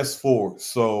 Let's fast forward.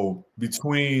 So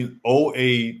between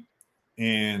 2008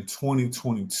 and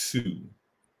 2022,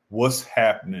 what's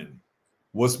happening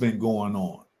What's been going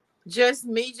on? Just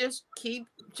me, just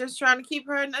trying to keep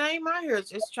her name out here.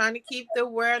 Just trying to keep the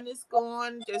awareness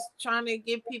going. Just trying to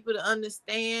get people to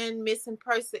understand missing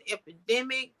person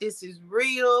epidemic. This is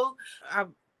real.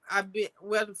 I've been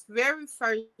the very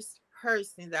first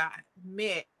person that I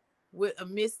met with a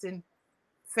missing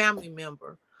family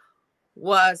member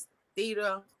was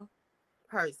Theta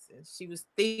person. She was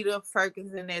Theta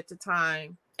Ferguson at the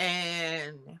time,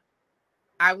 and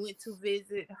I went to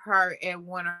visit her at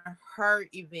one of her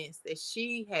events that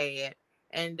she had,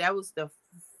 and that was the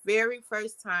very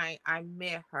first time I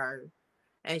met her.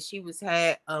 And she was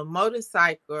had a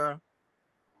motorcycle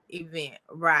event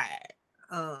ride,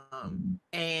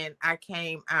 and I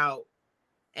came out,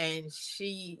 and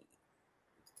she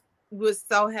was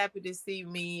so happy to see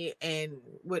me and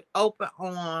with open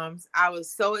arms. I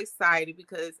was so excited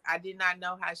because I did not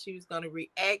know how she was going to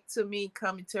react to me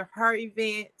coming to her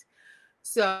event.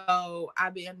 So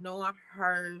I've been knowing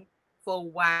her for a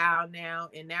while now,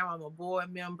 and now I'm a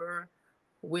board member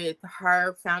with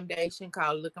her foundation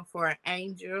called Looking for an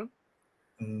Angel.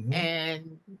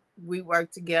 And we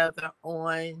work together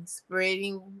on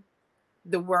spreading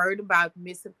the word about the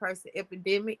missing person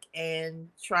epidemic and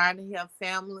trying to help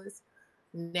families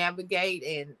navigate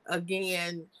and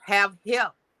again have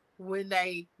help when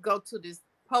they go to this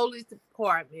police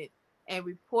department and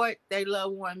report their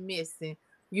loved one missing.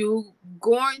 You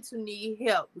going to need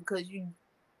help because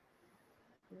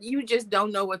you just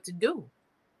don't know what to do.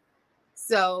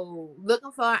 So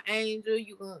Looking for an Angel,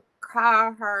 you can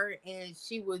call her and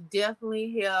she will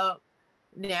definitely help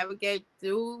navigate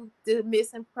through the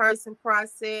missing person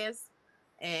process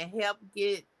and help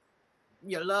get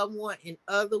your loved one in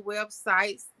other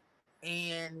websites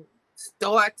and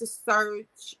start to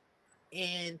search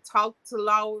and talk to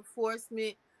law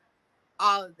enforcement.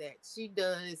 All of that. She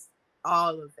does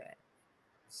all of that.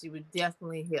 She would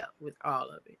definitely help with all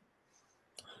of it.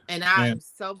 And I am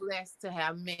so blessed to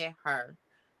have met her.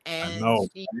 And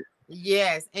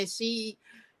she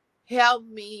helped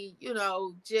me,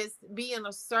 just be in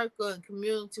a circle and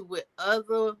community with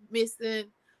other missing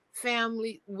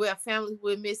families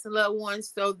with missing loved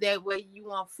ones, so that way you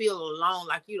won't feel alone,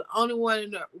 like you're the only one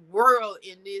in the world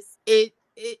in this. It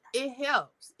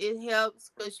helps. It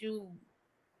helps because you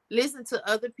listen to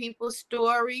other people's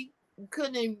story. You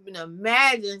couldn't even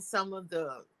imagine some of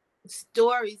the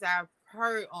stories I've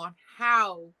heard on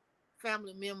how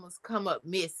family members come up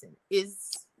missing.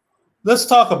 Let's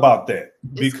talk about that,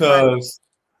 because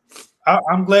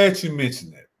I'm glad you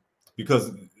mentioned that,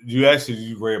 because you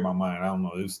read my mind. I don't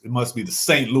know. It must be the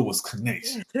St. Louis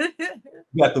connection. We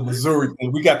got the Missouri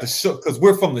thing. We got the show, because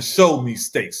we're from the show me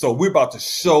state. So we're about to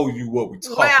show you what we're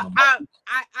talking about.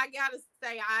 I gotta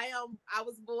say, I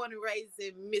was born and raised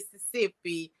in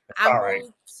Mississippi. I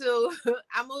moved to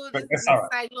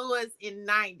St. Louis in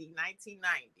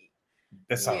 1990.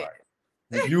 That's all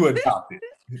right. You adopted.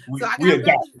 So I gotta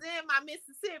represent my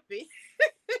Mississippi.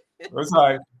 That's all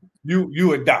right.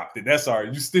 You adopted. That's all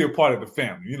right. You still part of the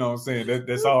family. You know what I'm saying?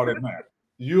 That's all that matters.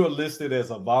 You are listed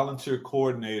as a volunteer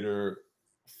coordinator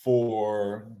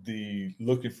for the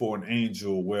Looking for an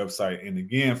Angel website. And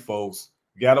again, folks,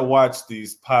 you got to watch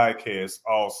these podcasts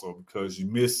also, because you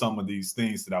miss some of these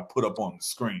things that I put up on the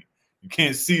screen. You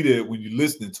can't see that when you're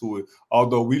listening to it,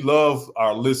 although we love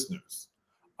our listeners.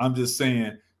 I'm just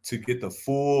saying, to get the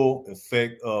full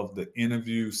effect of the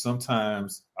interview,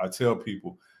 sometimes I tell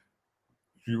people,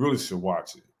 you really should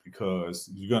watch it, because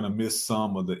you're going to miss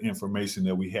some of the information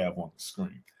that we have on the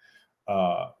screen.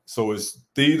 So it's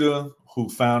Theta who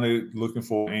founded Looking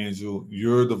for an Angel.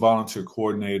 You're the volunteer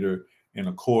coordinator. And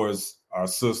of course, our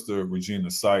sister, Regina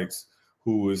Sykes,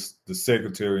 who is the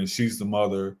secretary, and she's the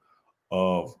mother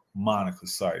of Monica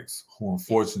Sykes, who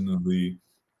unfortunately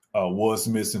was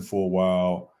missing for a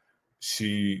while.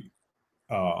 She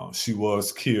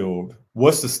was killed.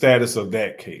 What's the status of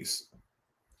that case?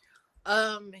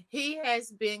 He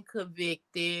has been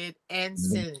convicted and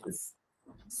sentenced.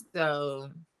 So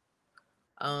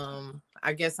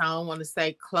I guess I don't want to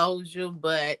say closure,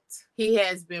 but he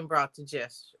has been brought to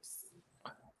justice.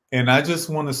 And I just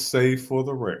want to say, for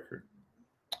the record,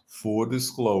 full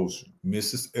disclosure,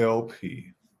 Mrs.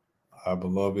 LP, our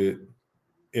beloved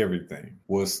everything,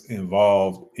 was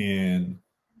involved in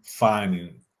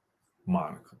finding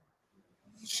Monica.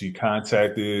 She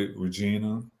contacted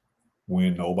Regina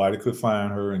when nobody could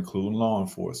find her, including law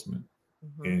enforcement.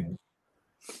 And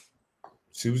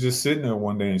she was just sitting there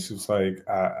one day and she was like,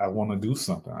 I want to do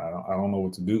something. I don't know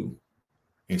what to do.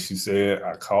 And she said,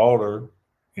 I called her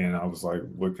and I was like,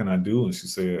 what can I do? And she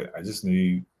said,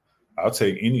 I'll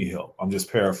take any help. I'm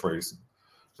just paraphrasing.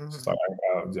 She's like,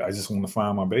 I just want to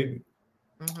find my baby.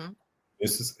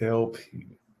 Mrs. LP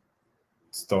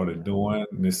started doing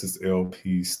Mrs.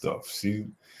 LP stuff.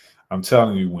 I'm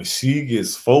telling you, when she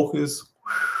gets focused,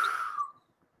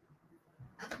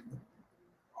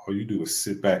 all you do is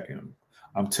sit back and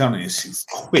I'm telling you, she's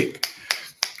quick.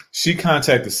 She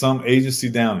contacted some agency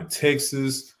down in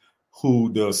Texas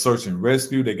who does search and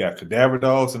rescue. They got cadaver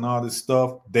dogs and all this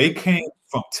stuff. They came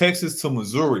from Texas to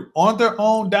Missouri on their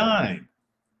own dime.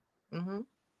 Mm-hmm.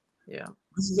 Yeah.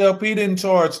 Mrs. LP didn't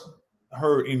charge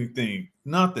her anything,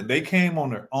 nothing. They came on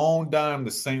their own dime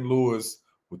to St. Louis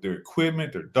with their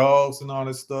equipment, their dogs, and all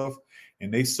this stuff.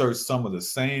 And they searched some of the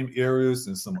same areas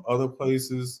and some other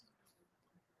places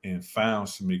and found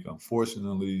Shemika.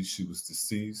 Unfortunately, she was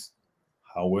deceased.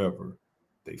 However,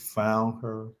 they found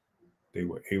her. They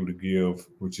were able to give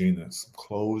Regina some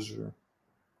closure.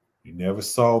 You never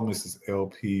saw Mrs.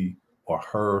 LP or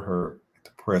heard her at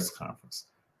the press conference.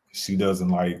 She doesn't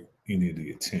like any of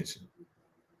the attention.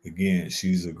 Again,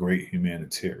 she's a great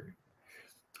humanitarian.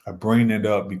 I bring that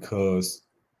up because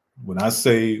when I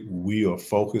say we are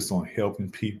focused on helping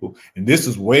people, and this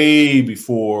is way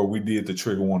before we did the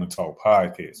Trigger Want to Talk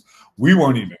podcast. We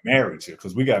weren't even married yet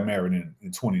because we got married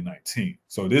in 2019.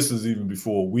 So this is even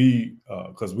before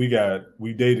because we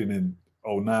dated in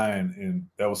 2009 and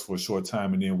that was for a short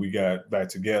time. And then we got back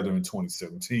together in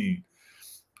 2017.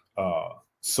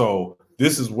 So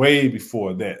this is way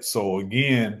before that. So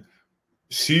again,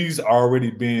 she's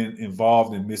already been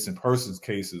involved in missing persons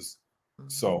cases.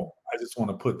 So I just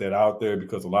want to put that out there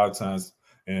because a lot of times,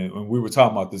 and we were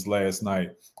talking about this last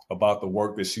night about the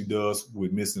work that she does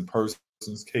with missing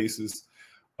persons cases.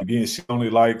 Again, she only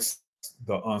likes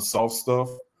the unsolved stuff.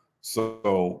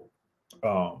 So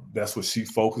that's what she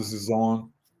focuses on.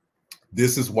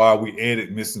 This is why we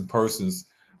added missing persons.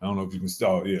 I don't know if you can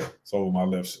start. Yeah, it's over my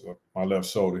left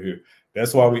shoulder here.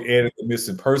 That's why we added the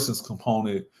missing persons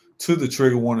component to the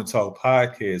Trigger Want to Talk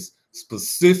podcast,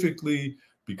 specifically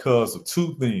because of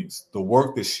two things: the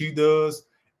work that she does,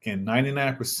 and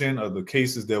 99% of the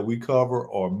cases that we cover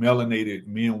are melanated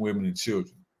men, women, and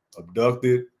children,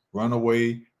 abducted,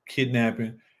 runaway,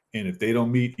 kidnapping, and if they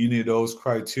don't meet any of those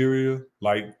criteria,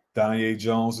 like Danye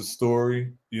Jones'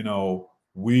 story,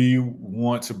 we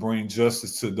want to bring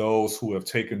justice to those who have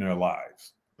taken their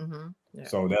lives. Mm-hmm. Yeah.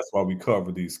 So that's why we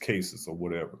cover these cases or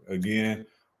whatever. Again,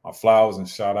 my flowers and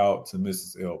shout out to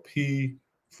Mrs. LP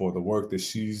for the work that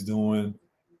she's doing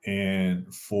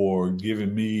and for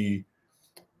giving me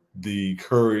the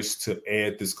courage to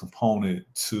add this component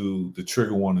to the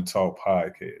Trigger Want to Talk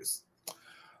podcast.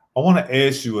 I want to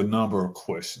ask you a number of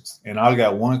questions. And I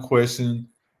got one question.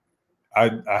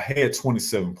 I had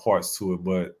 27 parts to it,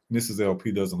 but Mrs.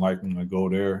 LP doesn't like when I go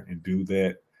there and do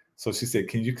that. So she said,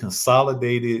 can you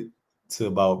consolidate it to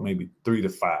about maybe 3 to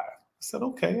 5? I said,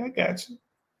 okay, I got you.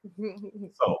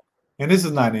 So, and this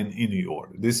is not in any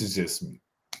order. This is just me.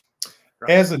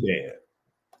 Right. As a dad,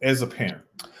 as a parent,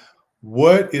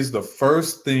 what is the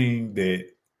first thing that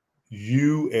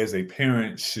you as a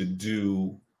parent should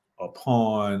do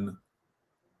upon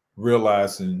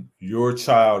realizing your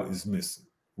child is missing?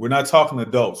 We're not talking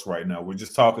adults right now. We're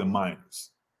just talking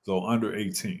minors, so under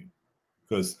 18,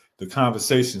 because the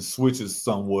conversation switches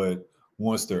somewhat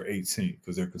once they're 18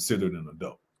 because they're considered an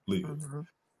adult legally. Mm-hmm.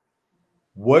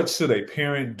 What should a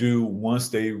parent do once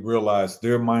they realize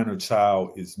their minor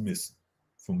child is missing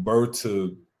from birth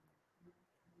to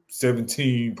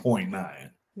 17.9?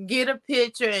 Get a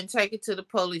picture and take it to the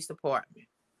police department.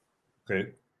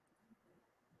 Okay.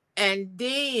 And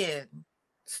then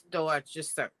start your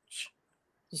search.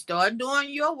 You start doing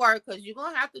your work because you're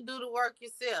going to have to do the work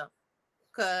yourself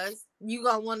because you're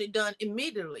going to want it done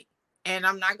immediately. And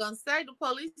I'm not going to say the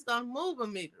police is going to move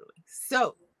immediately.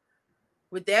 So,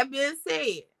 with that being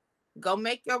said, go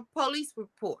make your police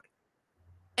report.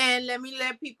 And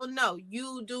let people know,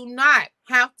 you do not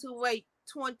have to wait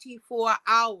 24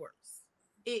 hours.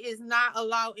 It is not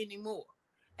allowed anymore.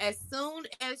 As soon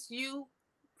as you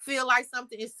feel like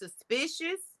something is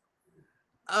suspicious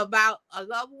about a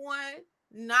loved one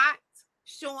not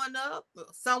showing up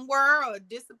somewhere or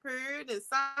disappeared or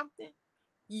something,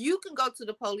 you can go to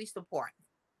the police department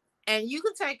and you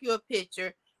can take your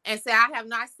picture and say, I have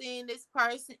not seen this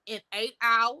person in 8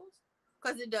 hours,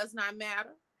 because it does not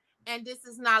matter. And this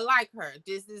is not like her.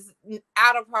 This is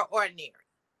out of her ordinary.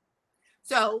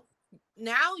 So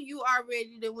now you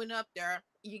already went up there.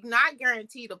 You're not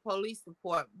guaranteed a police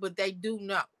report, but they do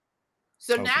know.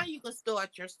 So okay. Now you can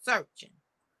start your searching.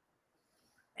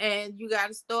 And you got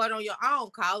to start on your own,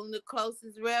 calling the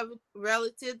closest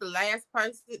relative, the last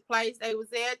place they was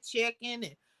at, checking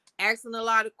and asking a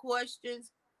lot of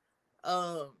questions.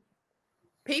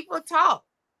 People talk.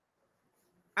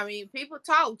 People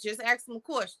talk. Just ask them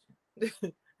questions.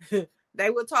 They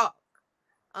would talk.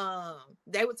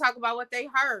 They would talk about what they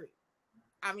heard.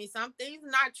 I mean, some things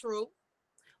not true,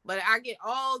 but I get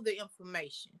all the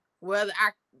information, whether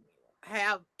I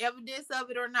have evidence of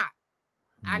it or not.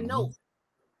 I know it.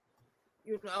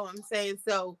 You know what I'm saying?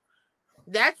 So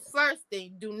that's first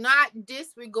thing. Do not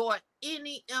disregard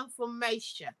any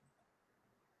information.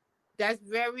 That's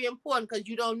very important because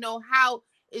you don't know how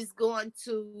it's going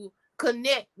to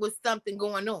connect with something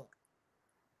going on.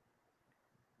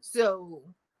 So,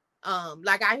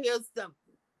 like I hear some,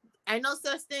 ain't no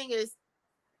such thing as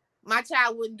my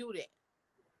child wouldn't do that.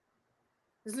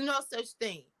 There's no such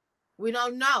thing. We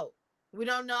don't know. We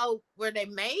don't know where they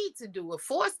made to do it,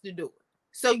 forced to do it.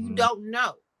 So you don't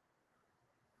know.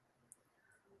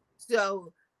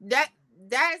 So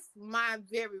that's my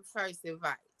very first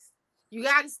advice. You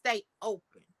got to stay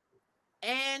open,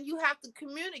 and you have to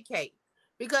communicate,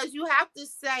 because you have to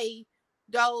say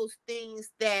those things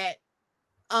that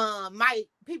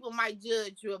people might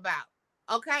judge you about.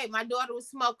 Okay, my daughter was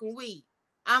smoking weed.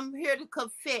 I'm here to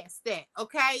confess that.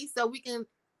 Okay, so we can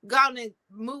go and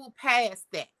move past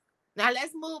that. Now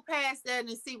let's move past that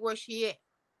and see where she at.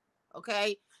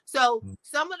 Okay, so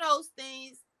some of those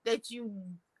things that you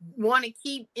want to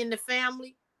keep in the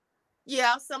family,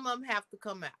 yeah, some of them have to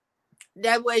come out.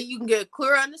 That way you can get a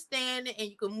clear understanding and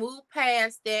you can move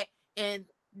past that. And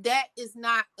that is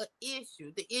not an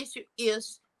issue. The issue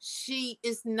is she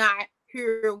is not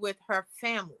here with her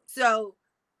family. So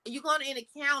you're going to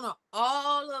encounter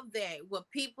all of that. What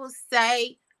people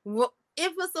say,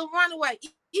 if it's a runaway,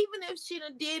 even if she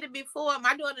done did it before,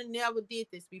 my daughter never did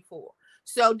this before.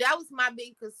 So that was my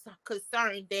big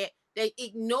concern, that they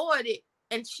ignored it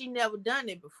and she never done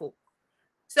it before.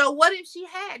 So what if she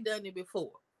had done it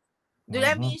before? Do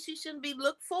that mean she shouldn't be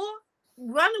looked for?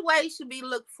 Runaways should be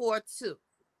looked for too.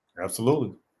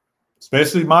 Absolutely.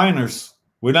 Especially minors.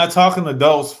 We're not talking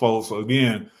adults, folks.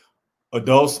 Again,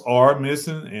 adults are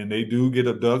missing and they do get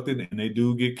abducted and they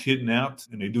do get kidnapped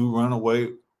and they do run away.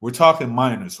 We're talking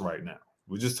minors right now.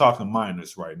 We're just talking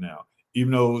minors right now.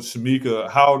 Even though Shemika,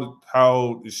 how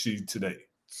old is she today?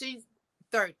 She's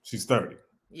 30. She's 30.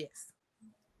 Yes.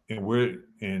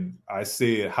 And I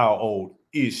said, how old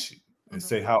is she? And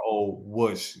say, how old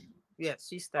was she? Yes,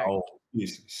 she's 30. How old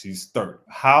is she? She's 30.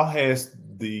 How has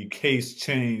the case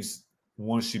changed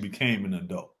once she became an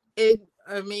adult? It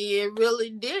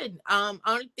really did.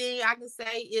 Only thing I can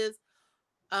say is,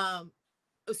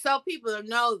 so people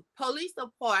know, police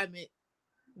department,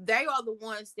 they are the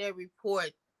ones that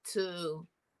report to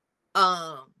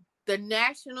the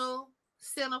National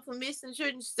Center for Missing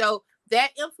Children. So that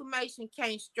information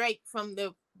came straight from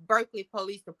the Berkeley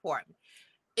Police Department.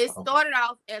 It started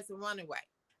off as a runaway.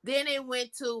 Then it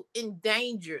went to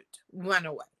endangered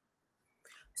runaway.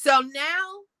 So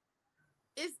now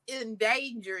it's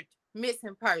endangered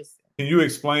missing person. Can you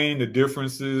explain the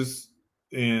differences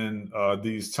in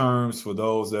these terms for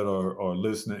those that are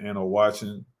listening and are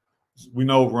watching? We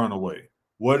know runaway.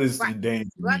 What is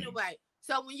endangered? Runaway. Mean?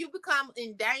 So when you become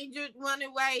endangered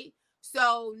runaway,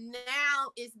 so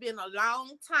now it's been a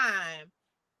long time,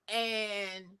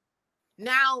 and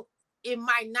now it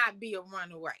might not be a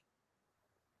runaway.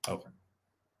 Okay.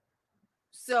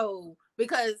 So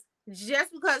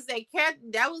just because they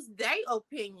can't, that was their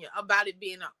opinion about it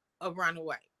being a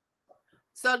runaway.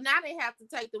 So now they have to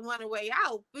take the runaway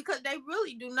out because they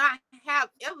really do not have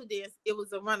evidence it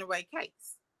was a runaway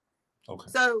case.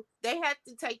 Okay. So they had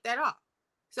to take that off.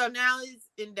 So now it's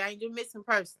endangered missing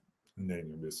person.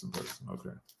 Endangered missing person.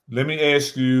 Okay. Let me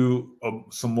ask you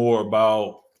some more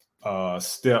about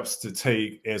steps to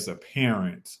take as a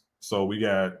parent. So we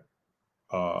got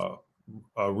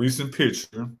a recent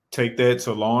picture. Take that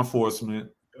to law enforcement.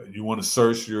 You want to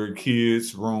search your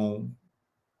kid's room.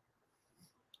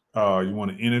 You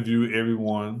want to interview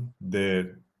everyone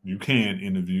that you can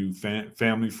interview,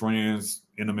 family, friends,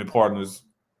 intimate partners,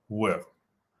 whoever.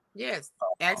 Yes,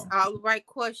 ask all the right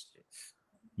questions.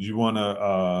 You want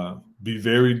to be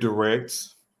very direct.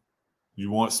 You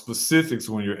want specifics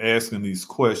when you're asking these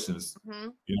questions. Mm-hmm.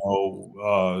 You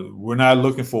know, we're not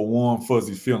looking for warm,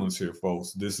 fuzzy feelings here,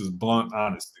 folks. This is blunt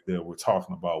honesty that we're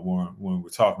talking about when we're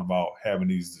talking about having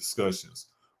these discussions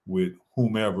with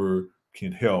whomever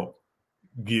can help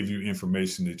give you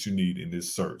information that you need in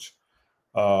this search.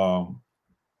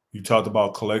 You talked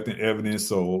about collecting evidence.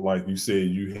 So like you said,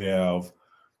 you have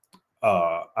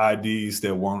IDs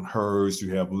that weren't hers.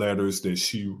 You have letters that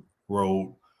she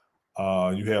wrote.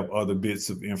 You have other bits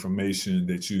of information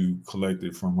that you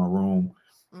collected from her room.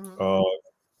 Mm-hmm.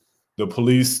 The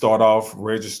police start off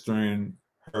registering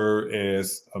her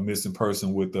as a missing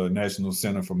person with the National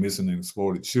Center for Missing and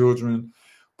Exploited Children.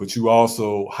 But you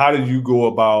also, how do you go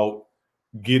about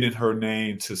getting her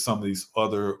name to some of these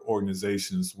other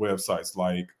organizations' websites,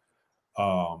 like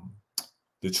um,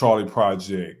 the Charlie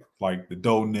Project, like the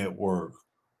Doe Network,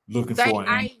 looking They for an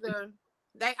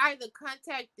either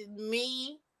contacted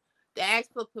me to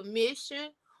ask for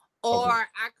permission, or okay.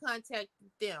 I contacted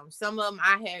them. Some of them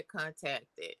I had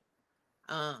contacted.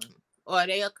 Um, or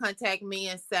they'll contact me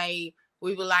and say,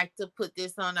 we would like to put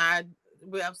this on our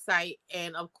website.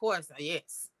 And of course,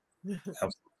 yes.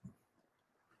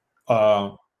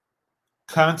 Uh,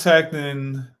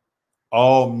 Contacting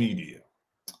all media.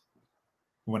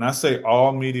 When I say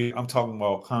all media, I'm talking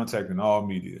about contacting all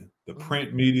media. The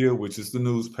print media, which is the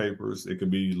newspapers, it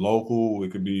could be local,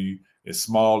 it could be as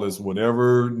small as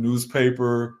whatever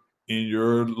newspaper in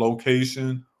your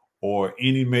location, or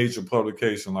any major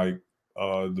publication, like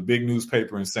the big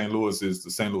newspaper in St. Louis is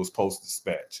the St. Louis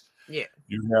Post-Dispatch. Yeah.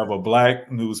 You have a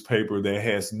black newspaper that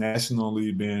has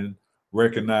nationally been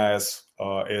recognized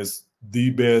as the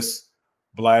best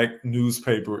black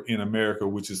newspaper in America,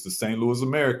 which is the St. Louis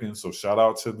American. So shout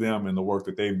out to them and the work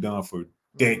that they've done for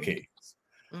decades.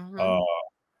 Mm-hmm.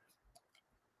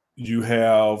 You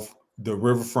have the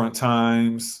Riverfront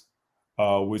Times,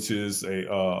 which is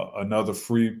another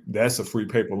free. That's a free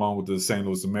paper along with the St.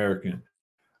 Louis American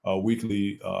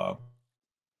weekly.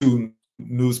 Two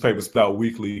newspapers put out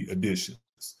weekly editions,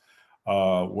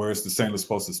 whereas the St. Louis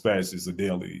Post-Dispatch is a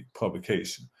daily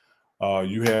publication.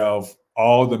 You have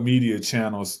all the media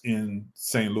channels in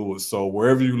St. Louis. So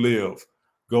wherever you live,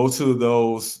 go to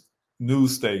those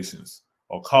news stations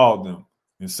or call them.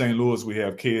 In St. Louis, we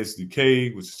have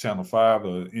KSDK, which is Channel 5,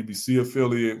 the NBC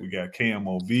affiliate. We got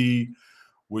KMOV,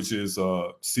 which is a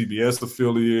CBS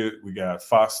affiliate. We got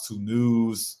Fox 2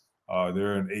 News.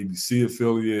 They're an ABC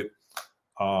affiliate.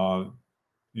 Uh,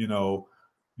 you know,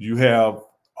 you have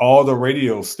all the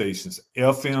radio stations,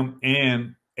 FM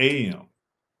and AM.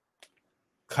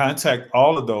 Contact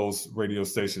all of those radio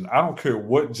stations. I don't care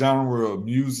what genre of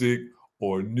music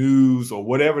or news or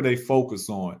whatever they focus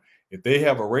on. If they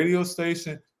have a radio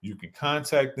station, you can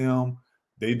contact them.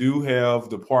 They do have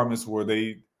departments where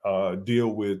they deal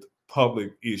with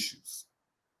public issues.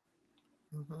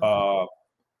 Mm-hmm.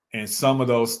 And some of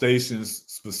those stations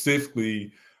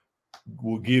specifically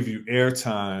will give you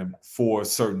airtime for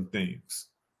certain things,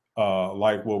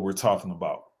 like what we're talking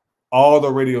about. All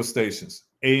the radio stations,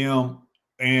 AM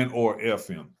and or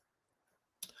FM.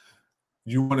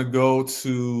 You want to go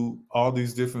to all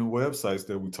these different websites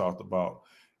that we talked about.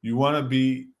 You want to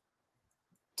be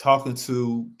talking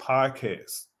to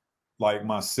podcasts like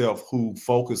myself who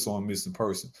focus on missing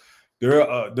persons. There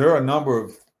are a number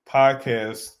of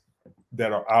podcasts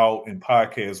that are out in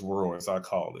podcast world, as I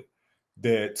call it,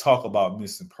 that talk about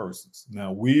missing persons.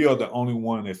 Now, we are the only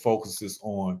one that focuses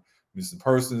on missing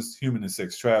persons, human and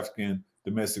sex trafficking,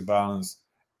 domestic violence,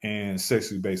 and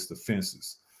sexually based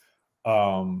offenses.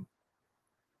 Um,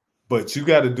 but you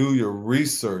got to do your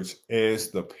research as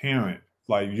the parent.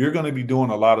 Like, you're going to be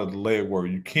doing a lot of the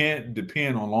legwork. You can't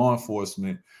depend on law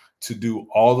enforcement to do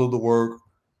all of the work,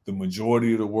 the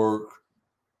majority of the work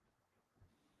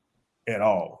at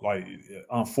all. Like,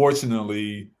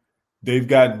 unfortunately, they've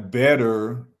gotten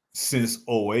better since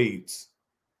 '08,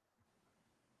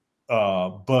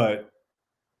 but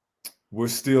we're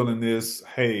still in this,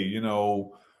 hey,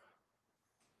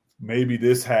 maybe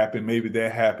this happened, maybe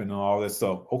that happened, and all that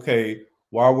stuff. Okay,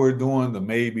 while we're doing the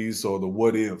maybes or the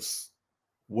what ifs,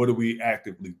 what are we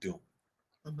actively doing?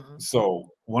 Mm-hmm. So,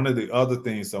 one of the other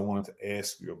things I wanted to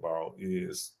ask you about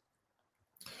is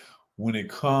when it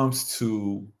comes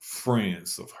to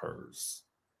friends of hers,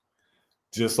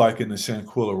 just like in the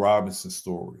Shanquilla Robinson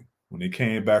story, when they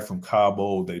came back from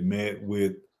Cabo, they met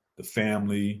with the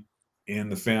family in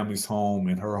the family's home,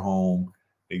 in her home.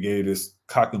 They gave this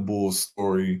cock and bull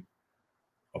story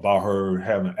about her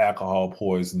having alcohol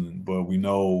poisoning, but we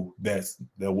know that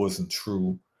wasn't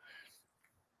true.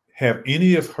 Have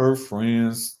any of her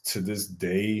friends to this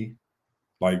day,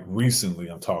 like recently,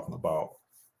 I'm talking about,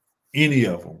 any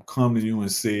of them come to you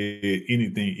and said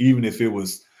anything, even if it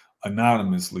was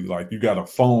anonymously, like you got a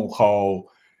phone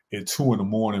call at 2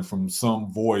 a.m. from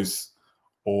some voice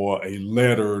or a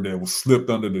letter that was slipped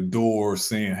under the door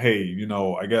saying, hey,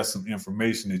 I got some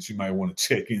information that you might want to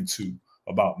check into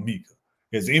about Mika.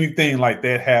 Has anything like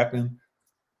that happened?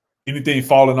 Anything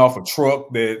falling off a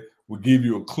truck that would give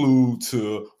you a clue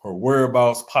to her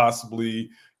whereabouts, possibly?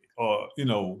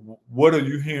 What are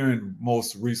you hearing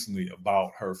most recently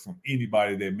about her from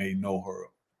anybody that may know her?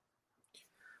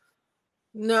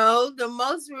 No, the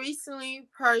most recently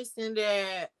person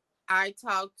that I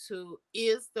talked to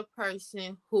is the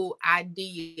person who I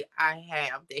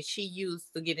have that she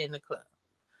used to get in the club.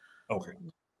 Okay.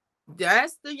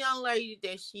 That's the young lady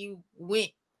that she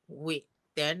went with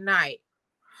that night.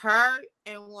 Her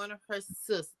and one of her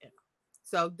sisters.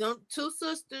 So them two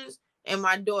sisters and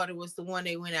my daughter was the one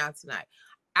they went out tonight.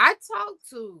 I talked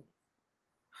to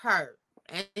her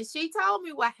and she told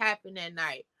me what happened that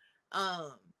night.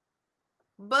 Um,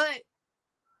 but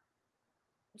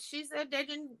she said they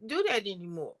didn't do that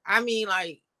anymore. I mean,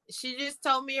 like, she just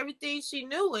told me everything she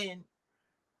knew, and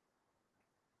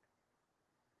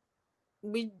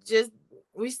we just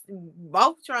we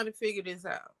both trying to figure this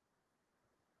out.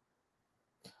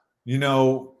 You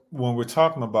know, when we're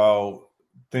talking about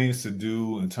things to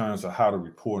do in terms of how to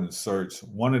report and search,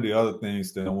 one of the other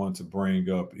things that I want to bring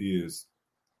up is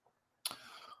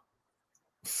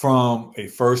from a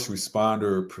first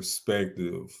responder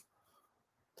perspective,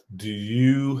 do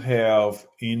you have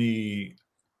any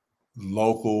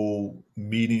local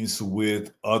meetings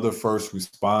with other first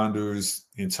responders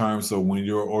in terms of when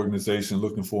your organization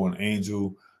looking for an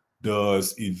angel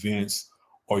does events?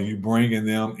 Are you bringing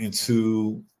them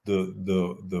into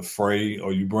the fray?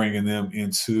 Are you bringing them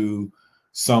into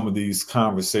some of these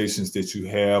conversations that you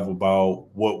have about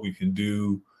what we can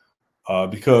do?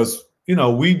 Because you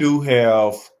know we do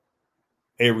have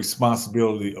a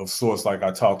responsibility of sorts, like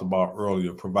I talked about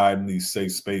earlier, providing these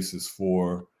safe spaces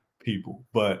for people.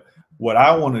 But what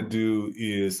I want to do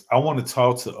is I want to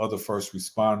talk to other first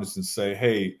responders and say,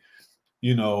 hey,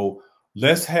 you know,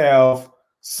 let's have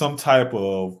some type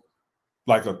of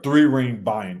like a 3-ring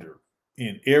binder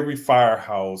in every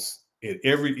firehouse, at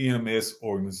every EMS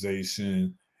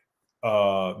organization,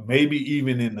 maybe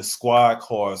even in the squad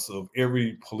cars of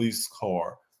every police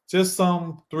car, just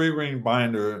some 3-ring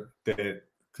binder that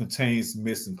contains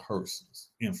missing persons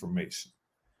information,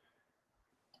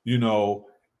 you know,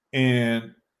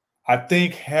 and I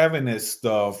think having that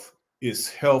stuff is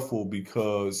helpful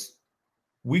because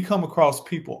we come across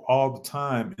people all the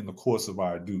time in the course of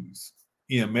our duties.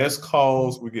 EMS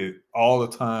calls we get all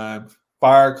the time,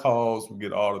 fire calls we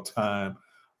get all the time,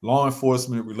 law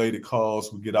enforcement related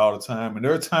calls we get all the time. And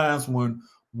there are times when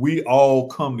we all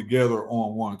come together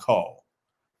on one call.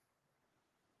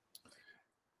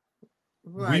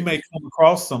 We Right. may come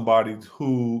across somebody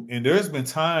who, and there's been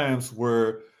times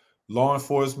where law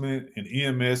enforcement and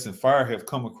EMS and fire have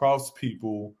come across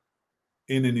people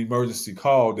in an emergency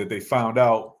call that they found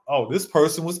out, oh, this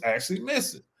person was actually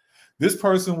missing. This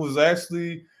person was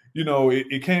actually, you know,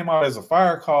 it came out as a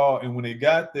fire call. And when they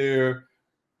got there,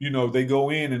 you know, they go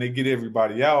in and they get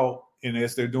everybody out. And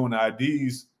as they're doing the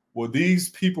IDs, well, these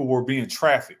people were being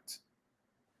trafficked.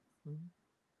 Mm-hmm.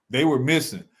 They were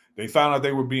missing. They found out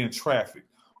they were being trafficked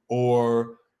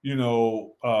or, you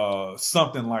know,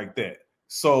 something like that.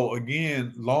 So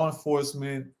again, law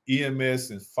enforcement,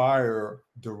 EMS, and fire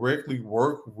directly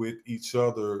work with each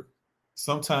other.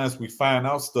 Sometimes we find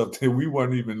out stuff that we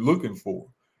weren't even looking for.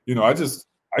 You know, I just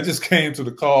came to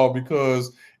the call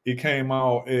because it came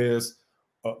out as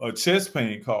a chest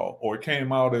pain call, or it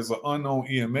came out as an unknown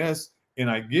EMS, and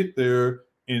I get there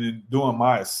and in doing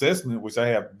my assessment, which I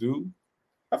have to do,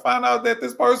 I found out that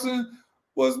this person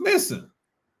was missing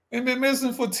and been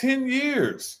missing for 10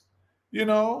 years, you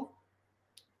know.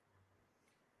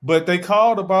 But they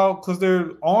called about because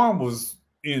their arm was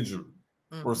injured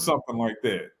or Mm-hmm. something like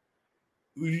that.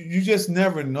 You just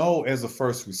never know as a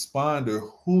first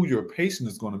responder who your patient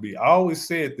is going to be. I always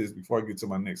said this before I get to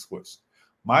my next question.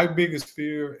 My biggest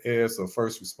fear as a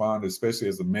first responder, especially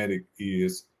as a medic,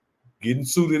 is getting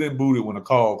suited and booted when a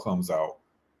call comes out,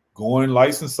 going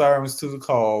lights and sirens to the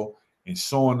call, and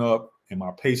showing up, and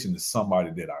my patient is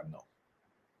somebody that I know,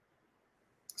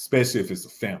 especially if it's a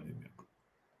family member.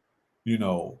 You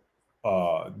know,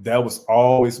 that was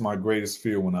always my greatest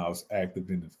fear when I was active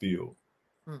in the field.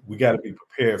 We Mm-hmm. got to be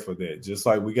prepared for that, just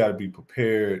like we got to be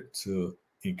prepared to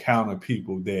encounter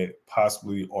people that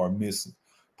possibly are missing,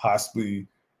 possibly.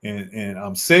 And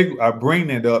I bring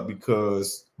that up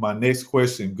because my next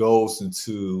question goes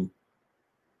into: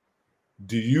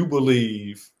 do you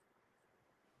believe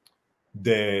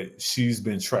that she's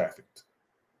been trafficked,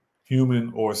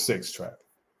 human or sex trafficked?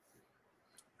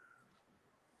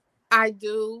 I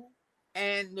do.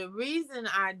 And the reason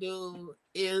I do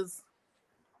is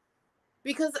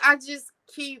because I just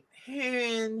keep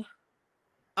hearing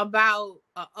about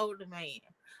an older man.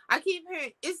 I keep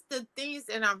hearing it's the things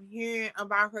that I'm hearing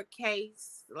about her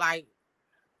case, like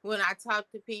when I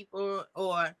talk to people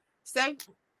or say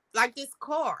like this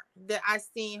car that I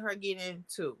seen her get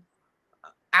into.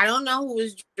 I don't know who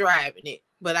was driving it,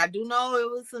 but I do know it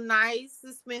was a nice,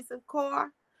 expensive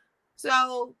car.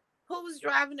 So who was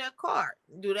driving that car?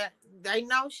 Do that they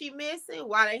know she missing?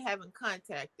 Why they haven't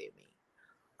contacted me?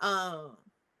 Um,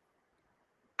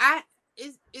 I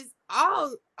it's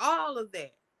all of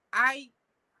that. I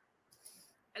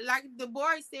like the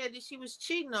boy said that she was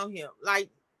cheating on him. Like,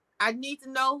 I need to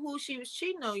know who she was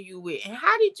cheating on you with. And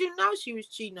how did you know she was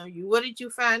cheating on you? What did you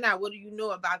find out? What do you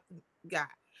know about the guy?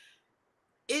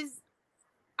 It's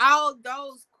all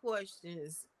those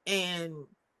questions. And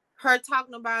her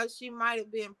talking about she might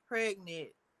have been pregnant.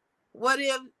 What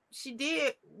if she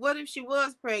did? What if she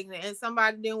was pregnant and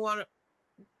somebody didn't want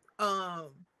to,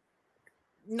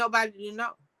 nobody to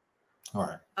know?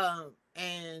 All right.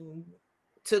 And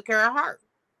took care of her.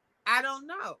 I don't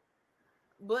know.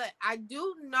 But I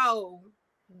do know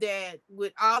that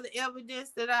with all the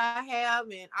evidence that I have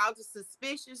and all the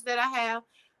suspicions that I have,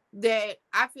 that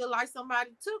I feel like somebody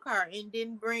took her and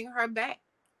didn't bring her back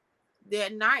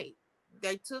that night.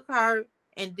 They took her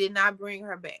and did not bring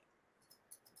her back.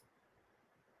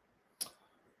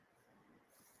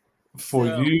 For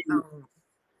So, you,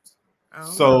 I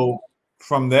don't so know.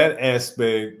 from that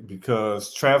aspect,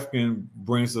 because trafficking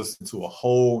brings us into a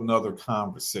whole nother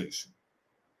conversation.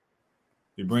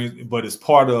 But it's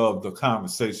part of the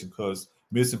conversation because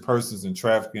missing persons and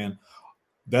trafficking.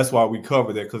 That's why we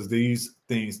cover that, because these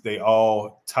things, they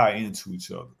all tie into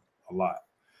each other a lot.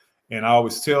 And I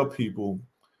always tell people,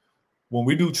 when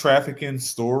we do trafficking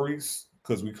stories,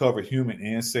 because we cover human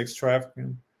and sex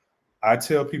trafficking, I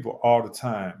tell people all the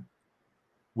time,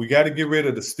 we got to get rid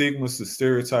of the stigmas, the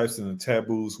stereotypes, and the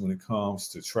taboos when it comes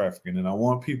to trafficking. And I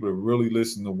want people to really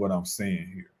listen to what I'm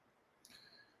saying here.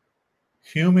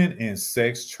 Human and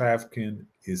sex trafficking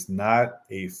is not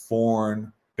a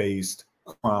foreign-based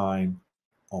crime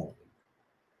only.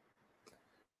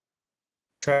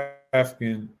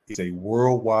 Trafficking is a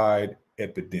worldwide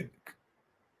epidemic.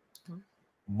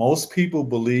 Most people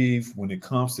believe when it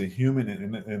comes to human,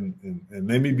 and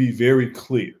let me be very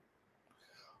clear,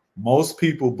 most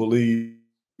people believe when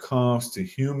it comes to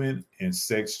human and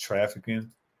sex trafficking,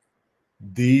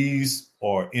 these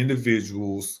are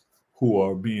individuals who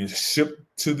are being shipped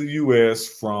to the US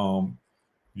from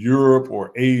Europe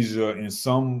or Asia in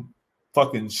some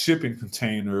fucking shipping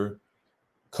container,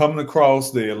 coming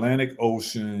across the Atlantic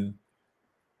Ocean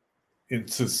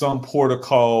into some port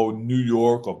called New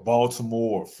York or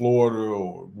Baltimore or Florida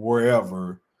or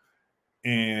wherever.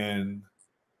 And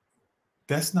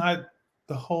that's not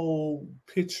the whole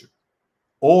picture.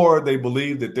 Or they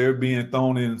believe that they're being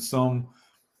thrown in some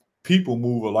people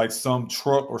mover, like some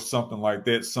truck or something like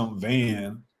that, some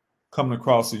van coming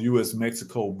across the US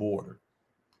Mexico border.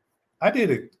 I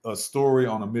did a story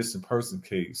on a missing person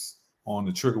case on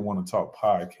the Trigger Wanna Talk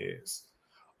podcast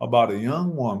about a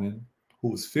young woman who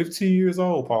was 15 years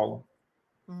old, Paula.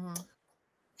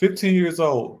 15 years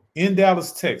old in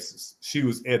Dallas, Texas. She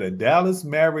was at a Dallas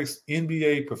Mavericks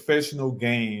NBA professional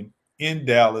game in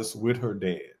Dallas with her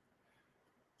dad.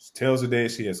 She tells her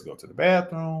dad she has to go to the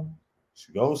bathroom.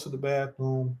 She goes to the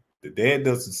bathroom. The dad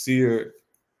doesn't see her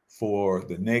for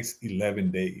the next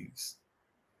 11 days.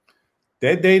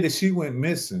 That day that she went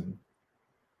missing,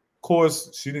 of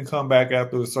course, she didn't come back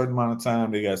after a certain amount of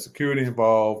time. They got security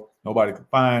involved. Nobody could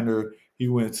find her. He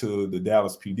went to the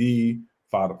Dallas PD,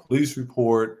 filed a police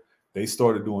report. They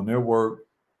started doing their work.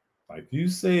 Like you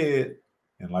said,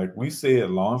 and like we said,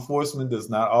 law enforcement does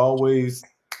not always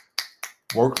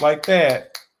work like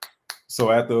that.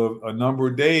 So after a number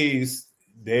of days,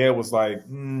 Dad was like,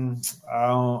 I'm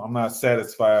not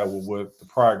satisfied with what the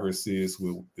progress is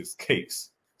with this case.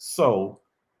 So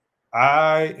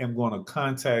I am going to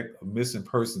contact a missing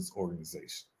persons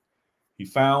organization. He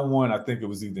found one, I think it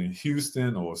was either in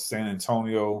Houston or San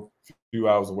Antonio, a few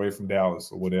hours away from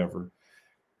Dallas or whatever.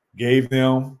 Gave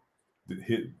them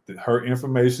her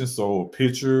information, so a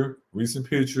picture, recent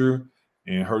picture,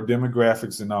 and her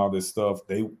demographics and all this stuff.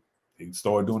 They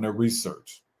started doing their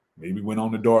research. Maybe went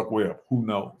on the dark web. Who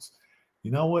knows?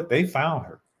 You know what? They found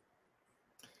her.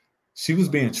 She was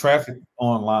being trafficked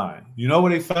online. You know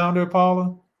where they found her,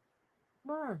 Paula?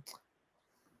 Where?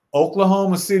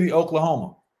 Oklahoma City,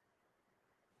 Oklahoma.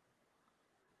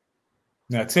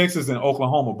 Now, Texas and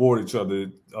Oklahoma border each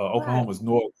other. Oklahoma is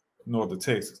north of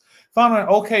Texas. Found her in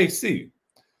OKC.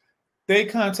 They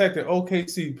contacted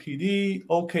OKC PD.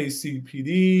 OKC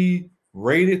PD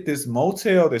raided this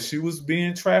motel that she was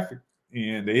being trafficked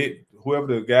in. Whoever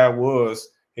the guy was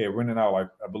had rented out, like,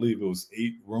 I believe it was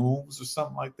 8 rooms or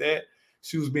something like that.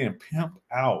 She was being pimped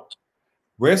out.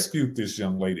 Rescued this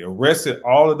young lady. Arrested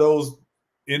all of those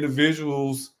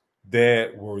individuals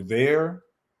that were there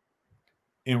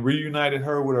and reunited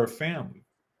her with her family.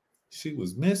 She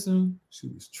was missing. She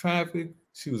was trafficked.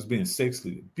 She was being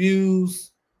sexually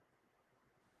abused.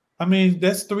 I mean,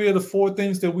 that's 3 of the 4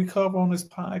 things that we cover on this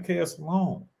podcast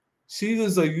alone. She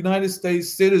is a United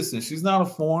States citizen. She's not a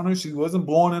foreigner. She wasn't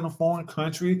born in a foreign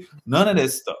country. None of that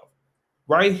stuff.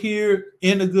 Right here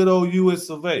in the good old US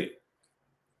of A.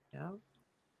 Yeah.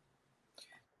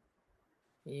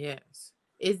 Yes.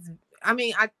 It's I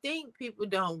mean, I think people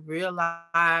don't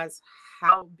realize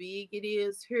how big it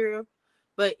is here,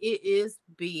 but it is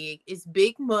big. It's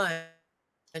big money.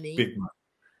 Big money.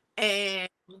 And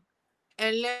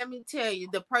and let me tell you,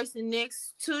 the person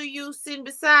next to you sitting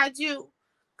beside you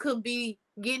could be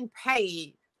getting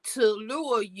paid to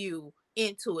lure you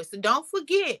into it. So don't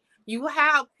forget, you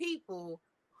have people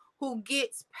who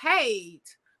gets paid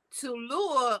to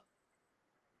lure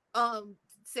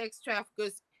sex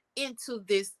traffickers into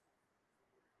this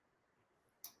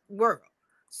world.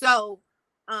 So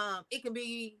it can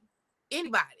be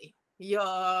anybody,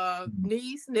 your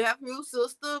niece, nephew,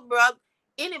 sister, brother,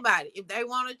 anybody. If they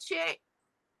want to check,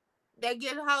 they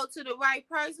get a hold to the right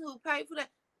person who paid for that.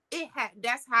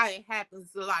 That's how it happens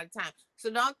a lot of times. So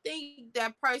don't think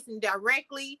that person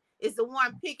directly is the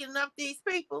one picking up these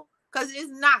people, because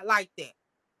it's not like that.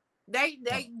 They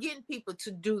getting people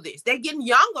to do this. They getting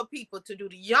younger people to do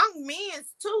the young men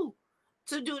too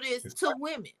to do this to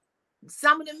women.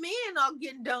 Some of the men are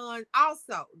getting done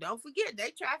also. Don't forget,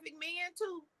 they traffic men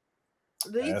too.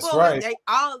 These That's boys, right. they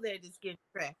all that is getting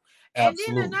trafficked. And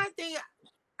then Absolutely. another thing,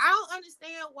 I don't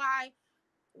understand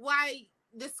why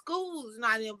the school's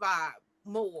not involved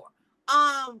more.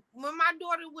 When my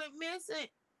daughter went missing,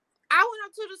 I went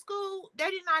up to the school, they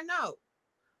did not know.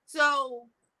 So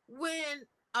when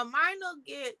a minor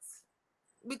gets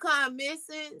become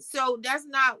missing, so that's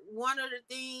not one of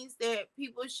the things that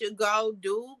people should go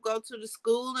do. Go to the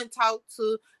school and talk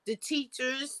to the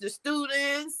teachers, the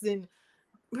students, and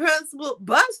principal,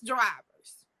 bus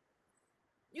drivers.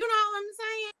 You know what I'm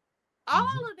saying?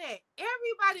 All of that.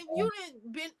 Everybody, if you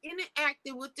didn't been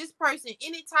interacting with this person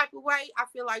any type of way, I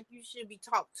feel like you should be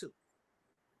talked to.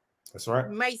 That's right.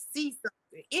 You may see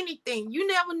something, anything. You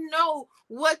never know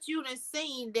what you done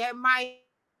seen that might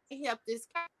help this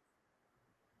case.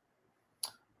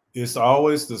 It's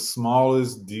always the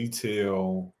smallest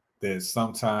detail that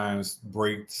sometimes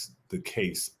breaks the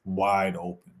case wide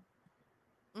open.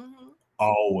 Mm-hmm.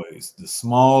 Always. The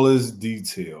smallest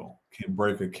detail can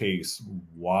break a case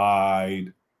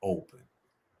wide open.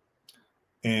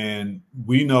 And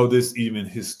we know this even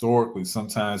historically,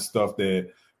 sometimes stuff that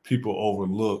people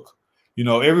overlook. You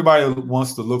know, everybody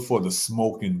wants to look for the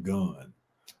smoking gun.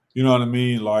 You know what I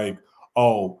mean? Like,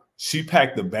 oh, she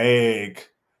packed a bag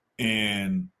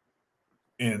and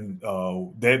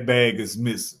that bag is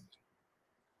missing.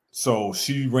 So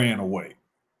she ran away.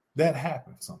 That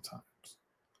happens sometimes.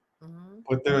 Mm-hmm.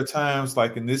 But there are times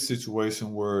like in this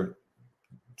situation where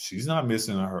she's not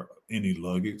missing any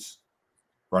luggage,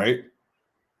 right?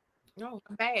 No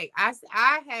bag. I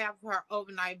have her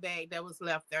overnight bag that was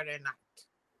left there that night.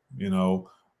 You know,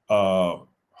 uh,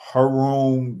 her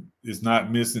room is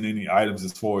not missing any items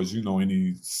as far as, you know,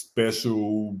 any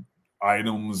special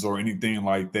items or anything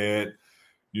like that.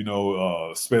 You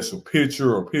know, special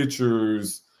picture or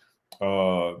pictures,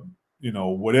 uh, you know,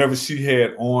 whatever she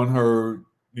had on her,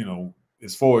 you know,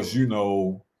 as far as you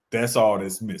know, that's all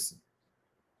that's missing.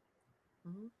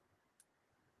 Mm-hmm. Yeah.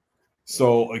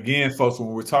 So again, folks, when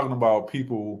we're talking about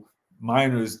people,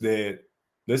 minors that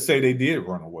let's say they did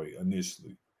run away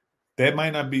initially, that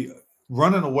might not be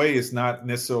running away is not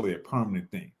necessarily a permanent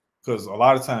thing because a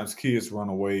lot of times kids run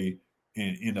away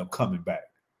and end up coming back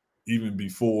even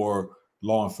before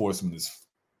law enforcement is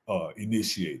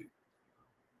initiated.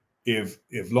 If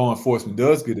law enforcement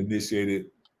does get initiated,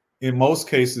 in most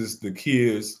cases the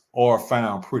kids are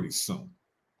found pretty soon.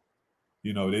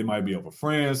 You know, they might be at a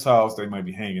friend's house, they might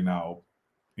be hanging out,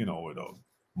 you know, at a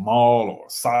mall or a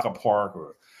soccer park,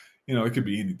 or you know, it could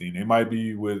be anything. They might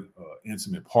be with an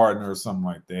intimate partner or something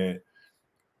like that.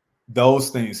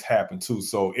 Those things happen too.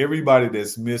 So everybody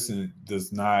that's missing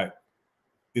does not,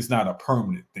 it's not a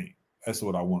permanent thing. That's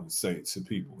what I want to say to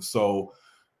people. So,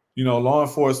 you know, law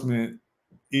enforcement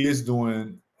is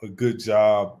doing a good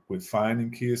job with finding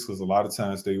kids because a lot of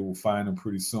times they will find them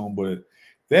pretty soon, but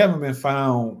they haven't been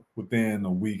found within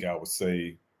a week, I would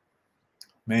say.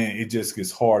 Man, it just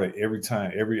gets harder every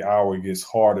time. Every hour it gets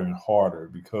harder and harder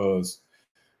because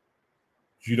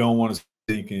you don't want to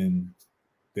thinking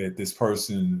that this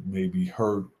person may be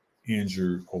hurt,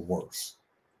 injured, or worse.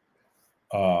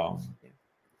 Um,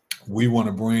 we want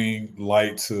to bring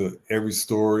light to every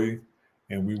story,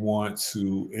 and we want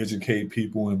to educate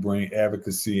people and bring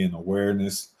advocacy and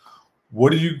awareness.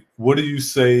 What do you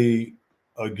say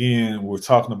again? We're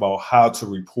talking about how to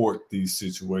report these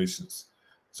situations.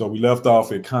 So we left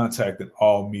off at contacting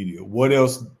all media. What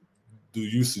else do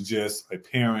you suggest a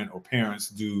parent or parents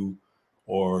do,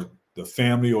 or the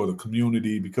family or the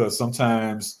community? Because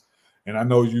sometimes, and I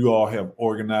know you all have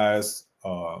organized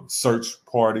search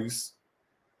parties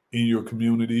in your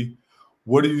community.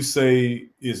 What do you say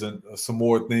is some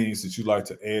more things that you'd like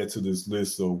to add to this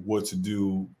list of what to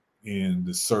do in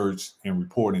the search and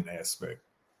reporting aspect?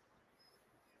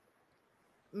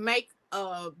 Make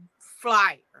a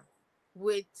flyer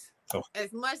with Oh,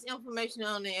 as much information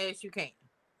on it as you can.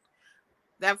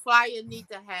 That flyer needs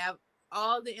to have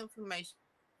all the information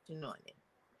on it.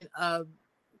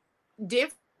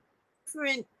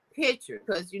 Different pictures,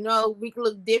 because we can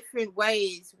look different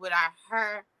ways with our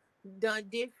hair done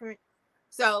different.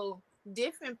 So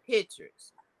different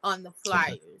pictures on the okay.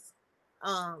 flyers.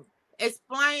 Um,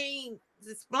 explain.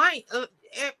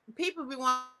 People be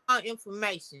want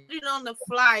information. Put it on the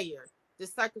flyer. The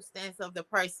circumstance of the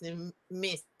person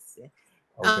missing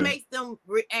Okay. makes them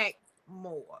react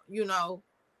more.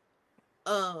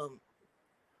 Um,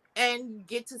 and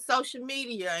get to social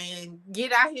media and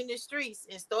get out here in the streets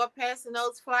and start passing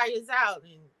those flyers out.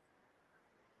 And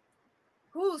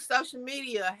social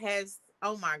media has,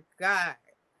 oh my God.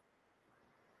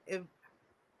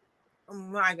 Oh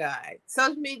my God.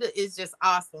 Social media is just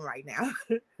awesome right now.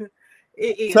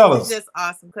 It is. Tell It's us. just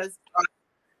awesome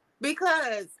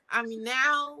because I mean,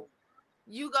 now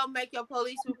you go make your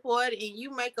police report and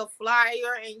you make a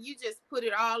flyer and you just put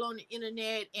it all on the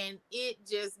internet and it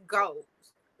just goes.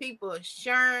 People are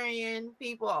sharing,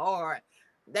 they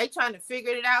trying to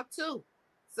figure it out too.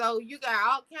 So you got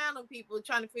all kind of people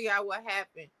trying to figure out what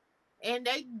happened and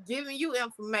they giving you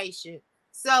information.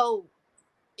 So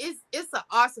it's an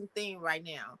awesome thing right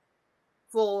now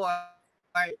for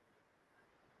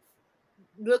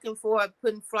looking for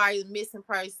putting flyers, missing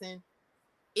person.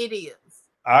 It is.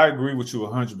 I agree with you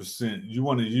 100%. You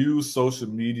want to use social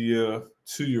media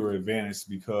to your advantage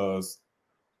because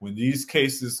when these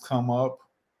cases come up,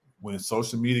 when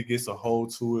social media gets a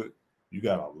hold to it, you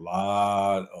got a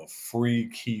lot of free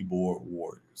keyboard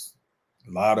warriors,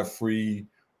 a lot of free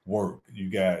work. You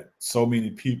got so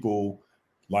many people,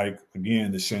 like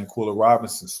again the Shanquilla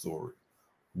Robinson story.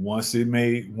 Once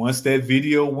that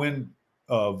video went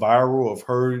viral of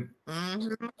her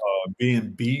Mm-hmm.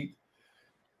 being beat,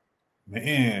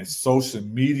 man, social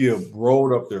media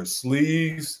rolled up their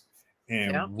sleeves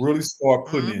and Yep. really start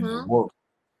putting in the Mm-hmm. work.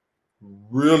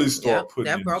 Really Yep. start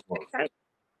putting That in the broke work. the case.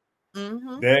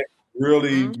 Mm-hmm. That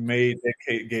really Mm-hmm. made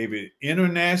gave it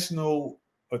international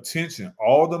attention.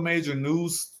 All the major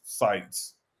news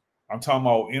sites. I'm talking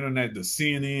about internet, the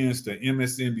CNNs, the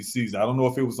MSNBCs. I don't know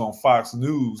if it was on Fox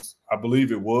News. I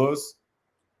believe it was.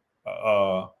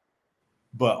 Uh,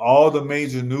 but all the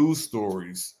major news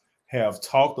stories have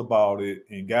talked about it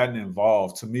and gotten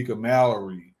involved. Tamika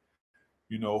Mallory,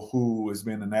 who has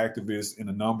been an activist in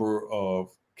a number of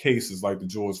cases like the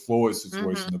George Floyd Mm-hmm.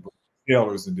 situation, the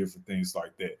jailers and different things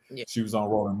like that. Yeah. She was on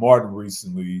Roland Martin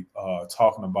recently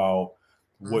talking about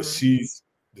what Mm-hmm. she's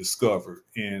discovered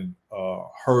in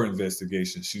her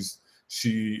investigation.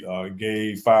 She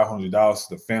gave $500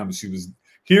 to the family. She was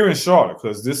here in Charlotte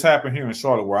because this happened here in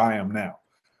Charlotte where I am now.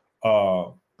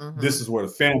 Mm-hmm. This is where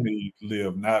the family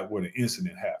lived, not where the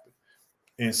incident happened.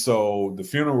 And so the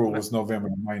funeral was November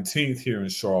 19th here in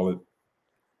Charlotte.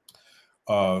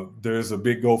 There's a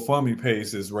big GoFundMe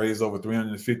page that's raised over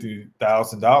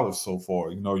 $350,000 so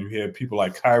far. You had people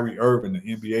like Kyrie Irving, the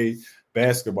NBA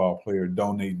basketball player,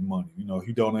 donating money.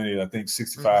 He donated, I think,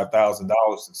 $65,000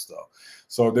 and stuff.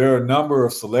 So there are a number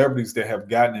of celebrities that have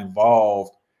gotten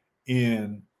involved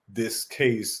in this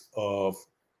case of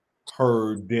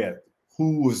her death.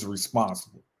 Who was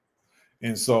responsible?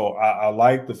 And so I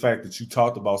like the fact that you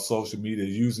talked about social media,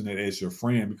 using it as your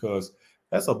friend, because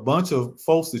that's a bunch of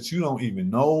folks that you don't even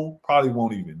know, probably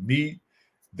won't even meet,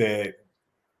 that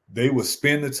they would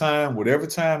spend the time, whatever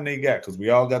time they got, because we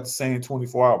all got the same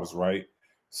 24 hours, right?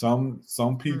 Some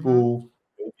Mm-hmm. people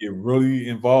get really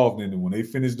involved in it when they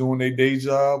finish doing their day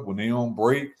job, when they on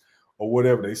break or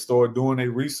whatever, they start doing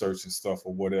their research and stuff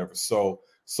or whatever. So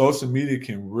social media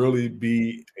can really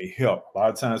be a help. A lot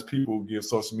of times people give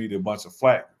social media a bunch of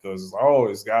flack because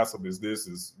it's gossip, it's this,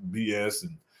 is BS,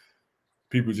 and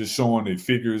people just showing their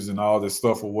figures and all this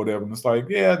stuff or whatever. And it's like,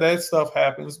 yeah, that stuff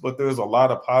happens, but there's a lot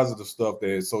of positive stuff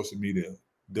that social media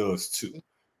does too.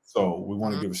 So we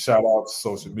want to give a shout out to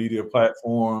social media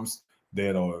platforms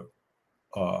that are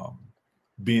um,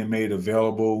 being made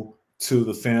available to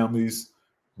the families.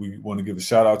 We want to give a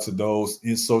shout out to those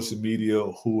in social media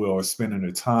who are spending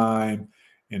their time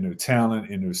and their talent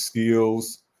and their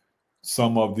skills.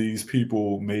 Some of these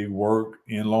people may work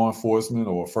in law enforcement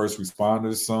or first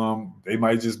responders. Some, they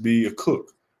might just be a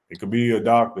cook. They could be a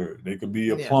doctor. They could be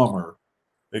a Yeah. plumber.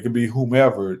 It could be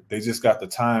whomever. They just got the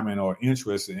time and or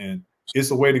interest, and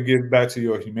it's a way to give back to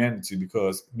your humanity.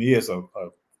 Because me as a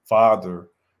father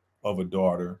of a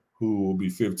daughter who will be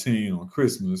 15 on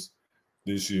Christmas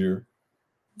this year,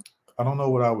 I don't know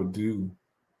what I would do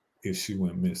if she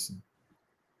went missing.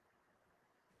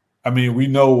 I mean, we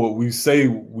know what we say,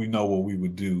 we know what we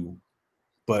would do,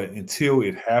 but until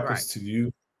it Right. happens to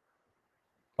you,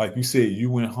 like you said,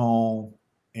 you went home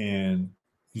and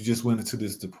you just went into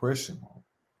this depression mode.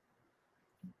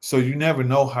 So you never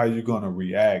know how you're going to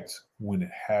react when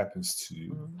it happens to you.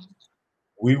 Mhm.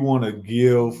 We want to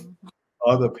give Mhm.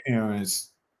 other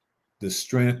parents the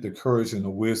strength, the courage, and the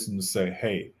wisdom to say,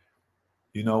 hey,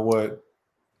 you know what?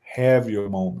 Have your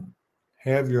moment.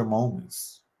 Have your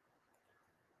moments.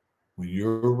 When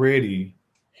you're ready,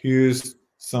 here's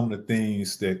some of the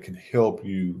things that can help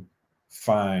you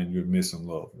find your missing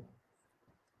loved one.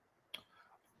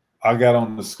 I got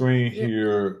on the screen Yeah.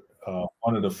 here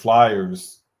one of the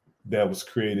flyers that was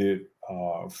created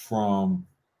from,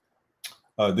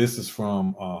 this is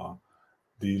from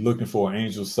the Looking for an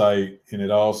Angel site, and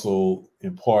it also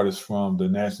in part is from the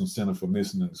National Center for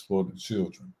Missing and Exploited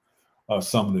Children,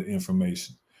 some of the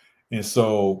information. And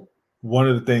so one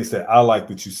of the things that I like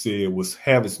that you said was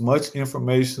have as much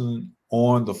information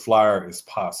on the flyer as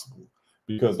possible.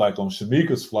 Because like on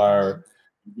Shemika's flyer,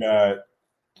 you got,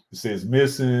 it says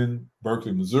missing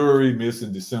Berkeley, Missouri,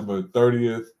 missing December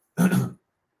 30th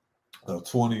of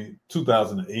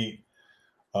 2008.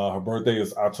 Her birthday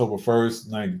is October 1st,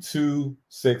 92.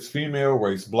 Sex female,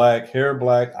 race black, hair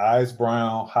black, eyes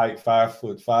brown, height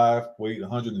 5'5", weight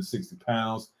 160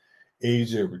 pounds,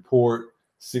 age at report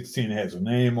 16. It has her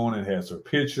name on it, has her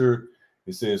picture.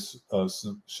 It says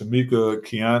Shemika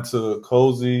Kianta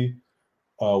Cosey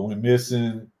went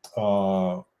missing.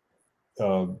 Uh,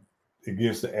 it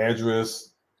gives the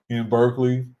address in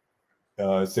Berkeley.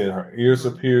 It said her ears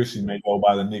are pierced. She may go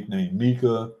by the nickname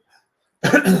Mika.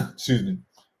 Excuse me.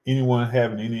 Anyone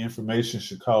having any information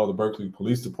should call the Berkeley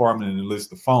Police Department and enlist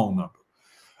the phone number.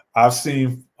 I've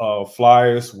seen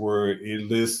flyers where it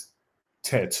lists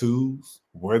tattoos,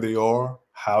 where they are,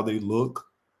 how they look.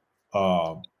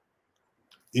 Um,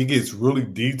 it gets really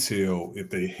detailed if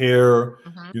they hair,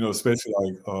 Mhm. especially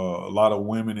like a lot of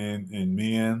women and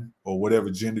men or whatever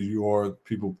gender you are,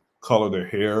 people color their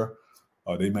hair.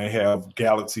 They may have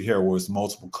galaxy hair where it's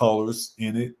multiple colors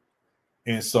in it.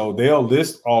 And so they'll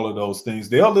list all of those things.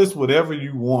 They'll list whatever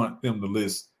you want them to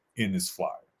list in this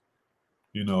flyer,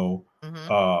 you know. Mhm.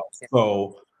 Uh,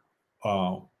 so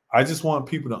I just want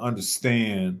people to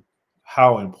understand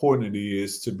how important it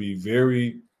is to be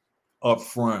very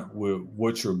upfront with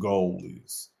what your goal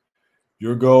is.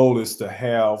 Your goal is to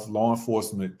have law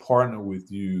enforcement partner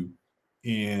with you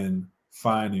in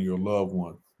finding your loved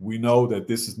one. We know that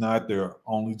this is not their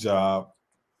only job.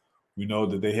 We know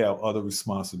that they have other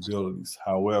responsibilities.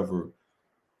 However,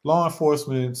 law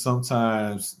enforcement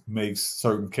sometimes makes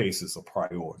certain cases a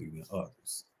priority than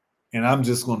others. And I'm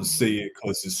just going to say Mhm. it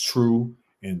because it's true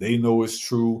and they know it's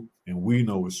true and we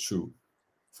know it's true.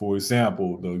 For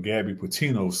example, the Gabby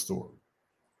Patino story.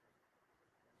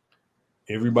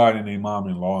 Everybody and their mom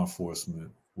in law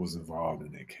enforcement was involved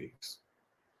in that case.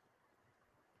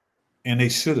 And they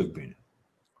should have been.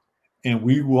 And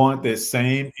we want that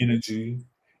same energy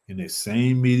and that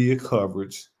same media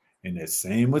coverage and that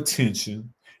same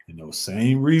attention and those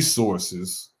same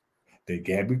resources that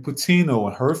Gabby Patino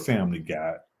and her family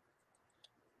got.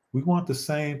 We want the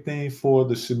same thing for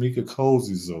the Shemika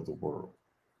Coseys of the world,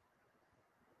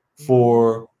 Mhm.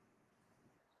 for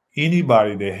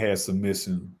anybody that has a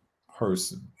missing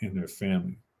person in their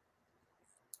family.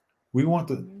 We want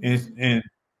the Mhm. and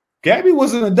Gabby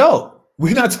was an adult.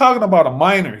 We're not talking about a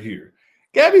minor here.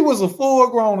 Gabby was a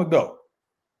full-grown adult.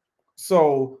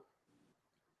 So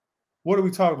what are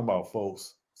we talking about,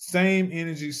 folks? Same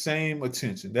energy, same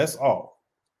attention. That's all.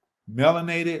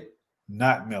 Melanated,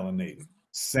 not melanated.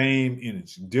 Same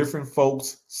energy. Different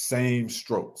folks, same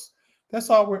strokes. That's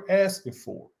all we're asking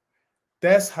for.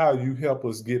 That's how you help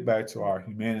us get back to our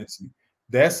humanity.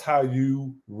 That's how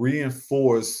you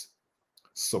reinforce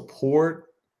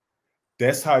support.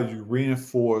 That's how you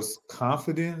reinforce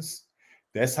confidence.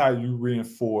 That's how you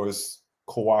reinforce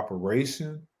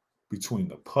cooperation between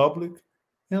the public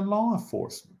and law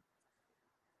enforcement.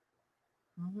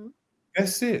 Mhm.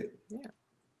 That's it. Yeah.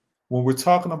 When we're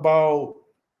talking about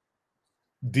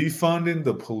defunding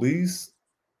the police,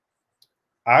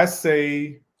 I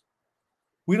say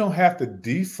we don't have to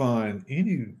defund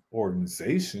any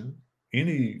organization,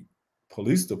 any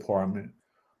police department.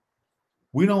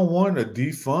 We don't want to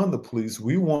defund the police.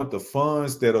 We want the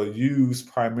funds that are used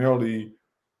primarily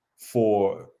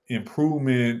for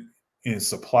improvement in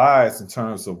supplies in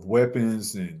terms of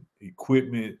weapons and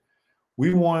equipment.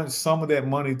 We want some of that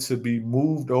money to be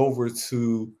moved over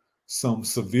to some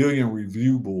civilian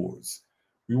review boards.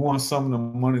 We want some of the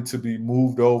money to be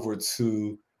moved over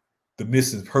to the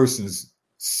missing persons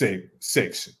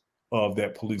section of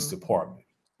that police department.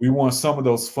 We want some of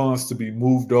those funds to be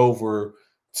moved over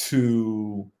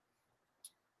to,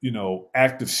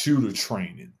 active shooter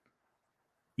training.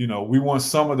 We want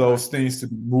some of those things to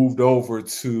be moved over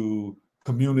to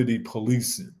community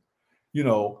policing.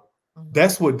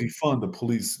 That's what defund the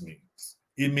police means.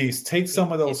 It means take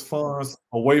some of those funds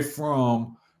away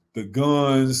from the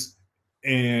guns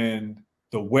and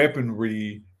the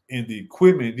weaponry and the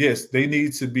equipment. Yes, they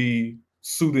need to be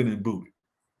suited and booted.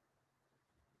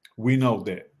 We know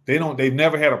that. They've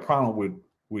never had a problem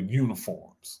with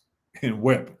uniforms and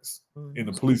weapons in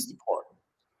the police department.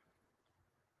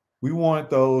 We want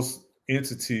those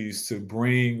entities to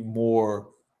bring more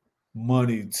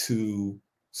money to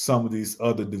some of these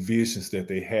other divisions that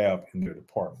they have in their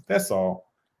department. That's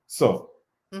all. So,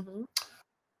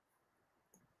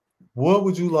 what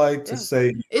would you like to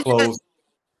say in close?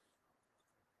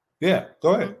 Yeah,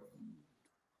 go ahead.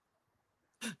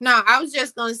 No, I was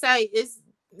just going to say it's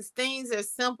things as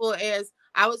simple as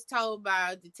I was told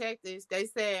by detectives. They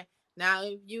said, now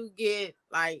if you get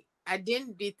like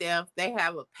identity theft, they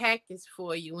have a package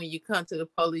for you when you come to the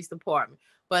police department.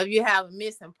 But if you have a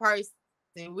missing person,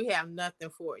 we have nothing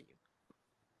for you.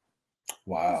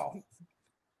 Wow.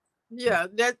 Yeah,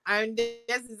 that's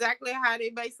exactly how they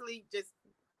basically just.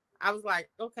 I was like,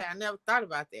 okay, I never thought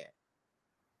about that.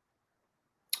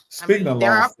 Speaking of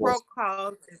there law are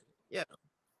protocols.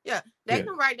 Yeah, they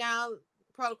can write down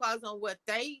protocols on what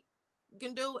they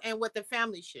can do and what the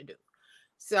family should do.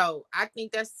 So I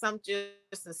think that's something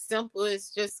just as simple as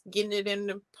just getting it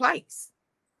into place.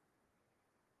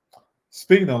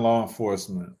 Speaking of law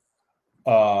enforcement,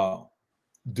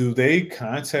 do they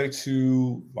contact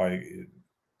you like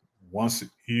once a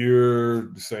year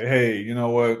to say, hey, you know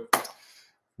what?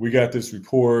 We got this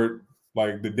report,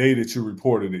 like the day that you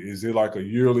reported it. Is it like a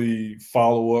yearly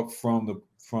follow-up from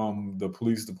the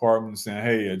police department saying,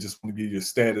 hey, I just want to give you a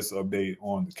status update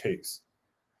on the case?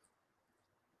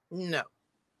 No.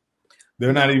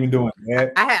 They're not even doing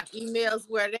that? I have emails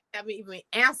where they haven't even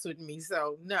answered me,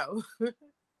 so no.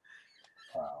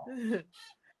 Wow.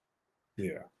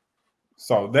 Yeah.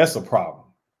 So that's a problem.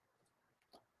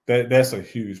 That's a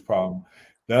huge problem.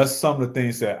 That's some of the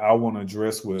things that I want to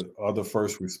address with other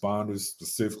first responders,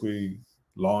 specifically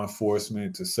law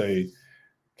enforcement, to say,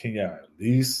 can you at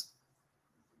least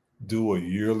do a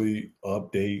yearly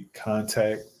update,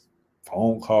 contact,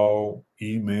 phone call,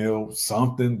 email,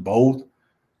 something, both?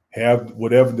 Have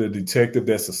whatever the detective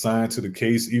that's assigned to the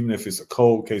case, even if it's a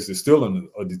cold case, it's still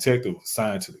a detective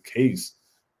assigned to the case.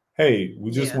 Hey,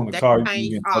 we just want to call you and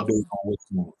get an update on what's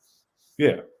going on.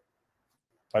 Yeah.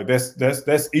 Like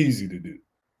that's easy to do.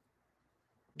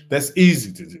 That's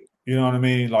easy to do. You know what I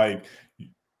mean? Like,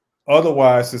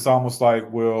 otherwise, it's almost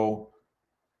like, well,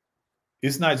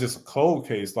 it's not just a cold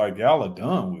case. Like, y'all are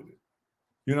done with it.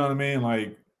 You know what I mean?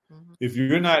 Like, if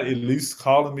you're not at least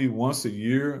calling me once a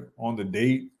year on the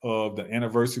date of the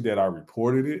anniversary that I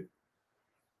reported it,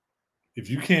 if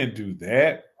you can't do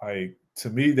that, like, to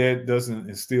me, that doesn't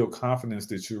instill confidence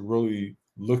that you're really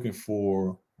looking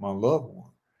for my loved one.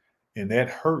 And that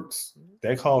hurts.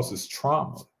 That causes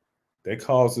trauma. That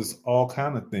causes all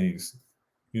kind of things.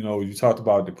 You talked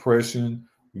about depression.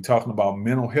 We're talking about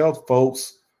mental health,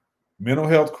 folks. Mental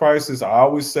health crisis, I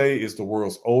always say, is the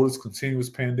world's oldest continuous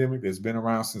pandemic that's been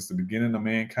around since the beginning of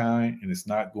mankind, and it's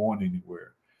not going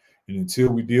anywhere. And until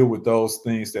we deal with those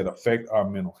things that affect our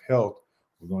mental health,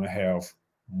 we're going to have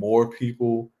more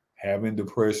people having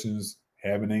depressions,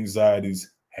 having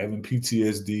anxieties, having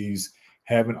PTSDs,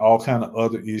 having all kind of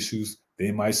other issues.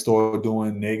 They might start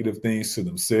doing negative things to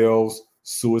themselves.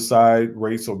 Suicide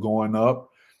rates are going up.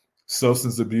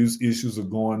 Substance abuse issues are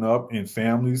going up in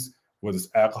families, whether it's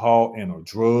alcohol and or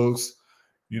drugs.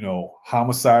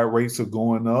 Homicide rates are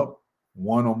going up.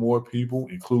 One or more people,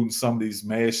 including some of these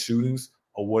mass shootings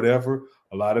or whatever.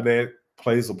 A lot of that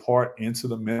plays a part into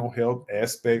the mental health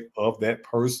aspect of that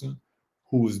person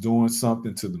who is doing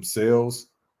something to themselves,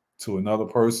 to another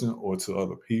person, or to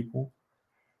other people.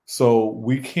 So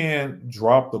we can't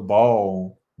drop the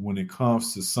ball when it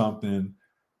comes to something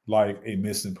like a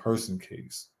missing person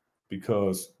case,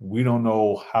 because we don't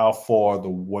know how far the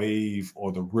wave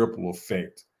or the ripple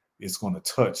effect is going to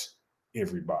touch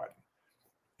everybody.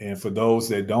 And for those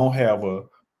that don't have a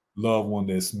loved one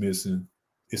that's missing,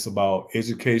 it's about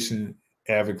education,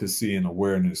 advocacy, and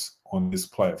awareness on this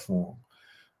platform.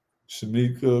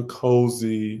 Shemika,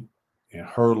 Cosey, in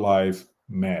her life,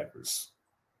 matters.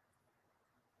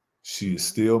 She is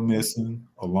still missing,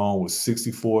 along with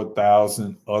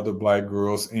 64,000 other Black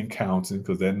girls and counting,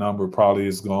 because that number probably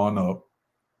has gone up.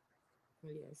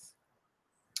 Yes.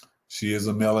 She is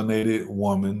a melanated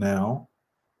woman now.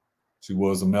 She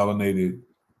was a melanated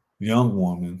young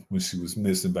woman when she was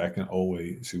missing back in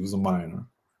 '08. She was a minor.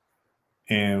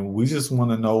 And we just want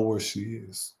to know where she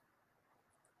is.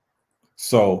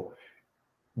 So,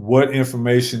 what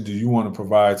information do you want to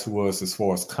provide to us as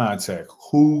far as contact?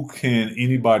 Who can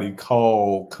anybody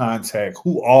call, contact?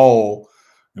 Who all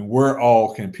and where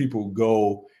all can people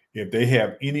go if they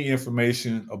have any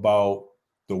information about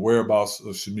the whereabouts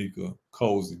of Shemika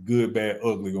Cosey, good, bad,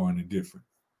 ugly, or indifferent?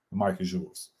 The mic is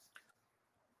yours.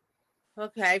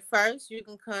 Okay, first you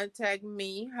can contact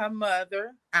me, her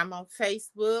mother. I'm on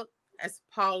Facebook as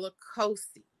Paula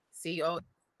Cosey, Cosey.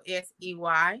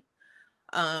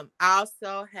 I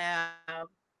also have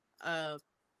a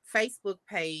Facebook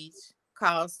page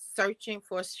called Searching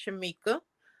for Shemika.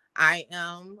 I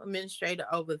am administrator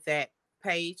over that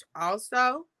page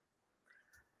also.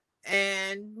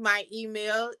 And my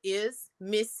email is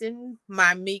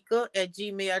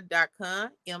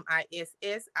missingmymika@gmail.com.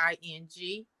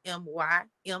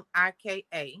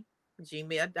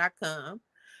 MISSINGMYMIKA,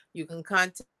 You can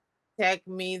contact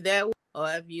me that way. Or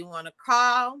if you want to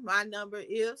call, my number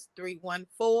is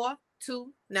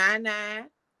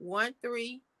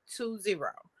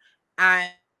 314-299-1320. I'm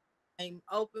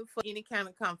open for any kind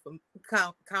of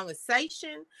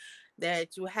conversation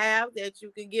that you have, that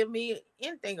you can give me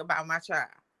anything about my child.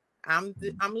 I'm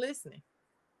listening.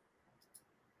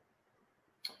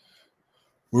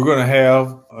 We're going to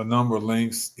have a number of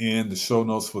links in the show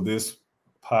notes for this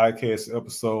podcast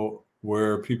episode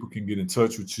where people can get in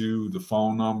touch with you, the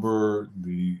phone number,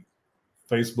 the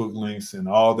Facebook links, and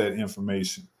all that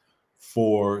information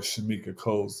for Shemika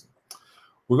Cosey.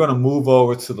 We're going to move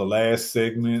over to the last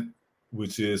segment,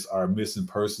 which is our missing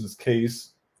persons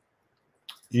case.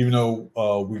 Even though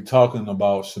we're talking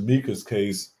about Shemika's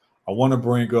case, I want to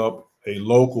bring up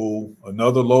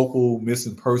another local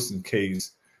missing person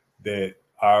case that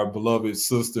our beloved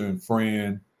sister and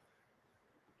friend,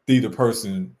 Theta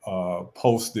Person,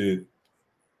 posted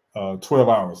 12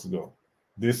 hours ago.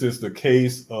 This is the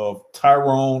case of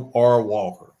Tyrone R.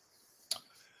 Walker.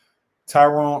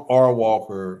 Tyrone R.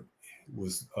 Walker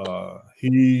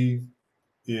he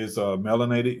is a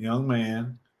melanated young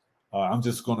man. I'm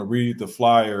just going to read the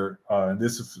flyer, and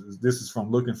this is from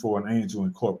Looking for an Angel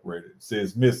Incorporated. It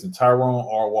says, missing Tyrone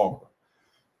R. Walker.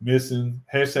 Missing,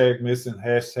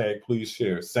 hashtag please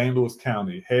share. St. Louis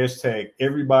County, hashtag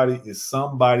everybody is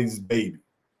somebody's baby.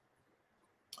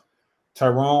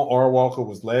 Tyrone R. Walker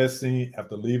was last seen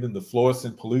after leaving the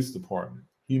Florissant Police Department.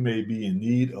 He may be in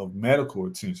need of medical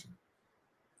attention.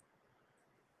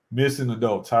 Missing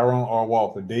adult, Tyrone R.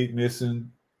 Walker, date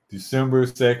missing December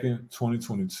 2nd,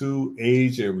 2022,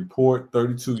 age at report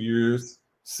 32 years,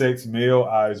 sex male,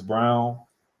 eyes brown,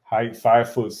 height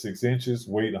 5'6",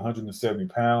 weight 170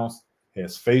 pounds,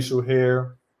 has facial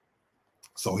hair.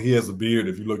 So he has a beard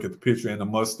if you look at the picture, and a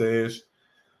mustache.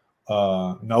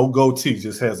 No goatee,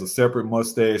 just has a separate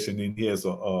mustache, and then he has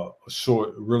a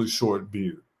really short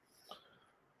beard.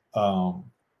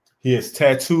 He has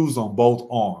tattoos on both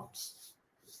arms.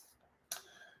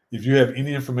 If you have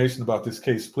any information about this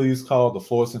case, please call the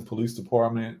Florissant Police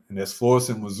Department, and that's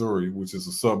Florissant, Missouri, which is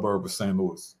a suburb of St.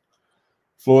 Louis.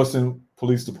 Florissant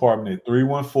Police Department at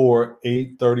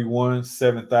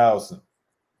 314-831-7000.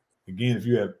 Again, if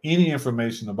you have any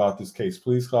information about this case,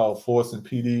 please call Florissant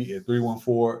PD at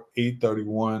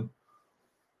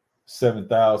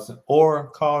 314-831-7000 or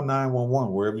call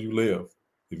 911 wherever you live.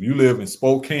 If you live in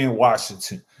Spokane,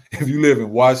 Washington, if you live in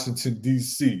Washington,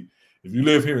 D.C., if you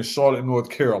live here in Charlotte, North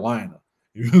Carolina,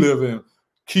 if you live in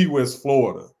Key West,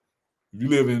 Florida, if you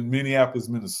live in Minneapolis,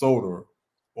 Minnesota,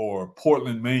 or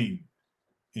Portland, Maine,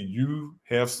 and you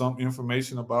have some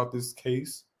information about this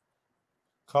case,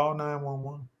 call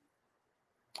 911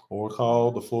 or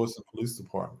call the Florissant Police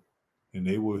Department, and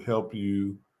they will help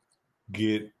you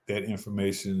get that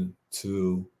information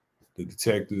to the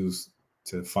detectives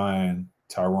to find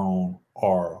Tyrone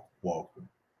R. Walker.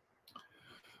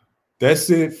 That's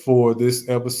it for this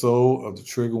episode of the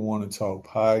Trigger Warning Talk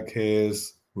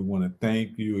podcast. We want to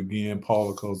thank you again,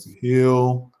 Paula Cosey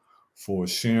Hill, for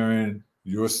sharing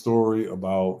your story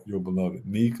about your beloved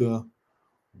Mika.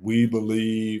 We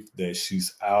believe that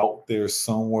she's out there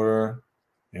somewhere,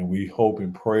 and we hope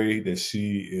and pray that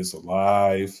she is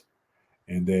alive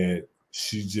and that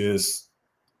she just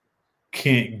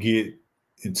can't get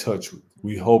in touch with.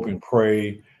 We hope and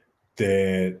pray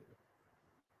that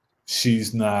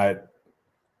she's not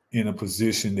in a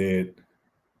position that,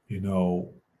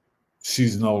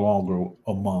 she's no longer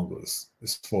among us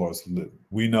as far as living.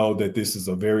 We know that this is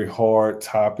a very hard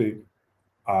topic.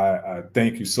 I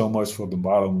thank you so much from the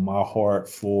bottom of my heart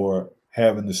for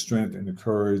having the strength and the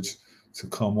courage to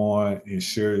come on and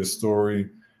share your story.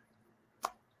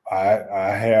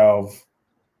 I have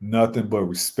nothing but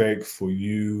respect for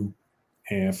you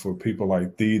and for people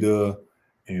like Theta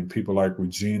and people like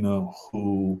Regina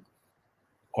who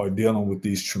are dealing with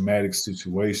these traumatic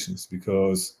situations,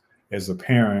 because as a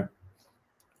parent,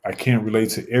 I can't relate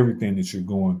to everything that you're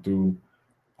going through.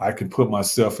 I can put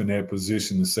myself in that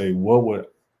position to say, what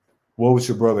would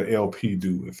your brother LP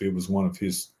do if it was one of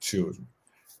his children,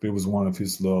 if it was one of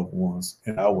his loved ones?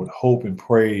 And I would hope and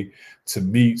pray to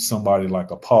meet somebody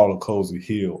like a Paula Cosey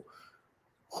Hill,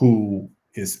 who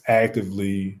is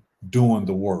actively doing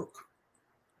the work.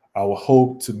 I would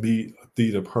hope to meet a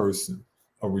Theta person,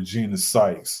 a Regina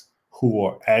Sykes, who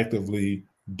are actively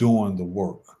doing the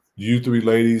work. You three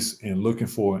ladies and Looking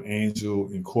for an Angel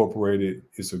Incorporated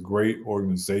is a great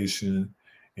organization,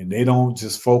 and they don't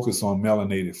just focus on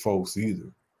melanated folks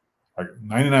either. Like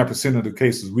 99% of the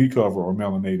cases we cover are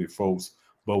melanated folks,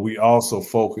 but we also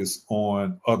focus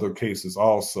on other cases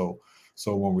also.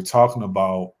 So when we're talking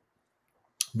about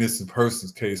missing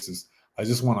persons cases, I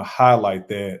just want to highlight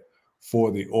that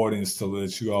for the audience to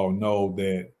let you all know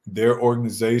that their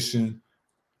organization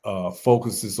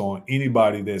focuses on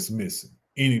anybody that's missing,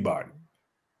 anybody.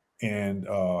 And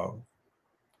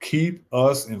keep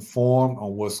us informed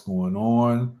on what's going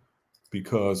on,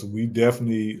 because we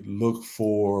definitely look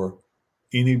for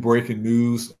any breaking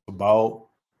news about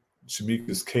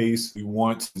Shemika's case. We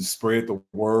want to spread the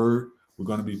word. We're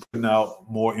going to be putting out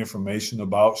more information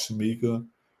about Shemika.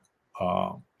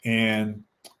 And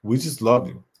we just love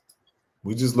you.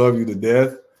 We just love you to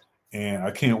death. And I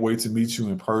can't wait to meet you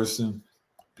in person,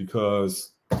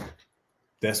 because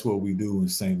that's what we do in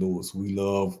St. Louis. We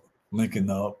love linking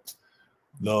up,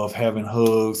 love having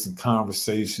hugs and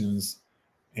conversations.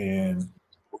 And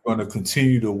we're going to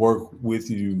continue to work with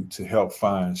you to help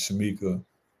find Shemika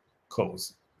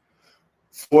Cosey.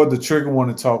 For the Trigger One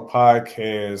to Talk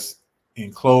podcast,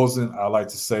 in closing, I like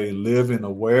to say, live in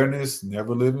awareness,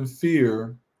 never live in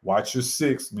fear. Watch your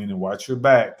six, meaning watch your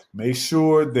back. Make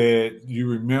sure that you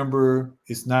remember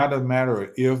it's not a matter of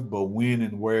if, but when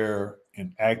and where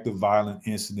an active violent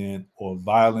incident or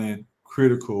violent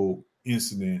critical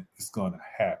incident is going to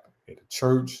happen. At a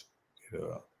church, at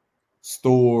a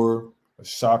store, a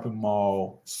shopping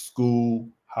mall, school,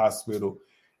 hospital.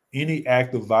 Any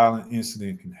active violent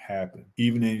incident can happen,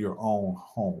 even in your own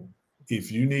home.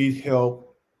 If you need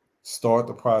help, start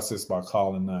the process by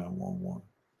calling 911.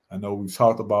 I know we've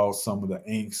talked about some of the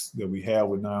angst that we have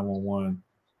with 911,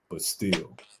 but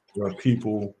still, there are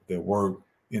people that work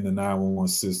in the 911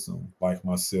 system, like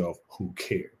myself, who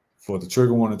care. For the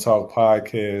Trigger One to Talk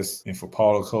podcast and for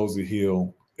Paula Cosey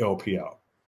Hill, LP out.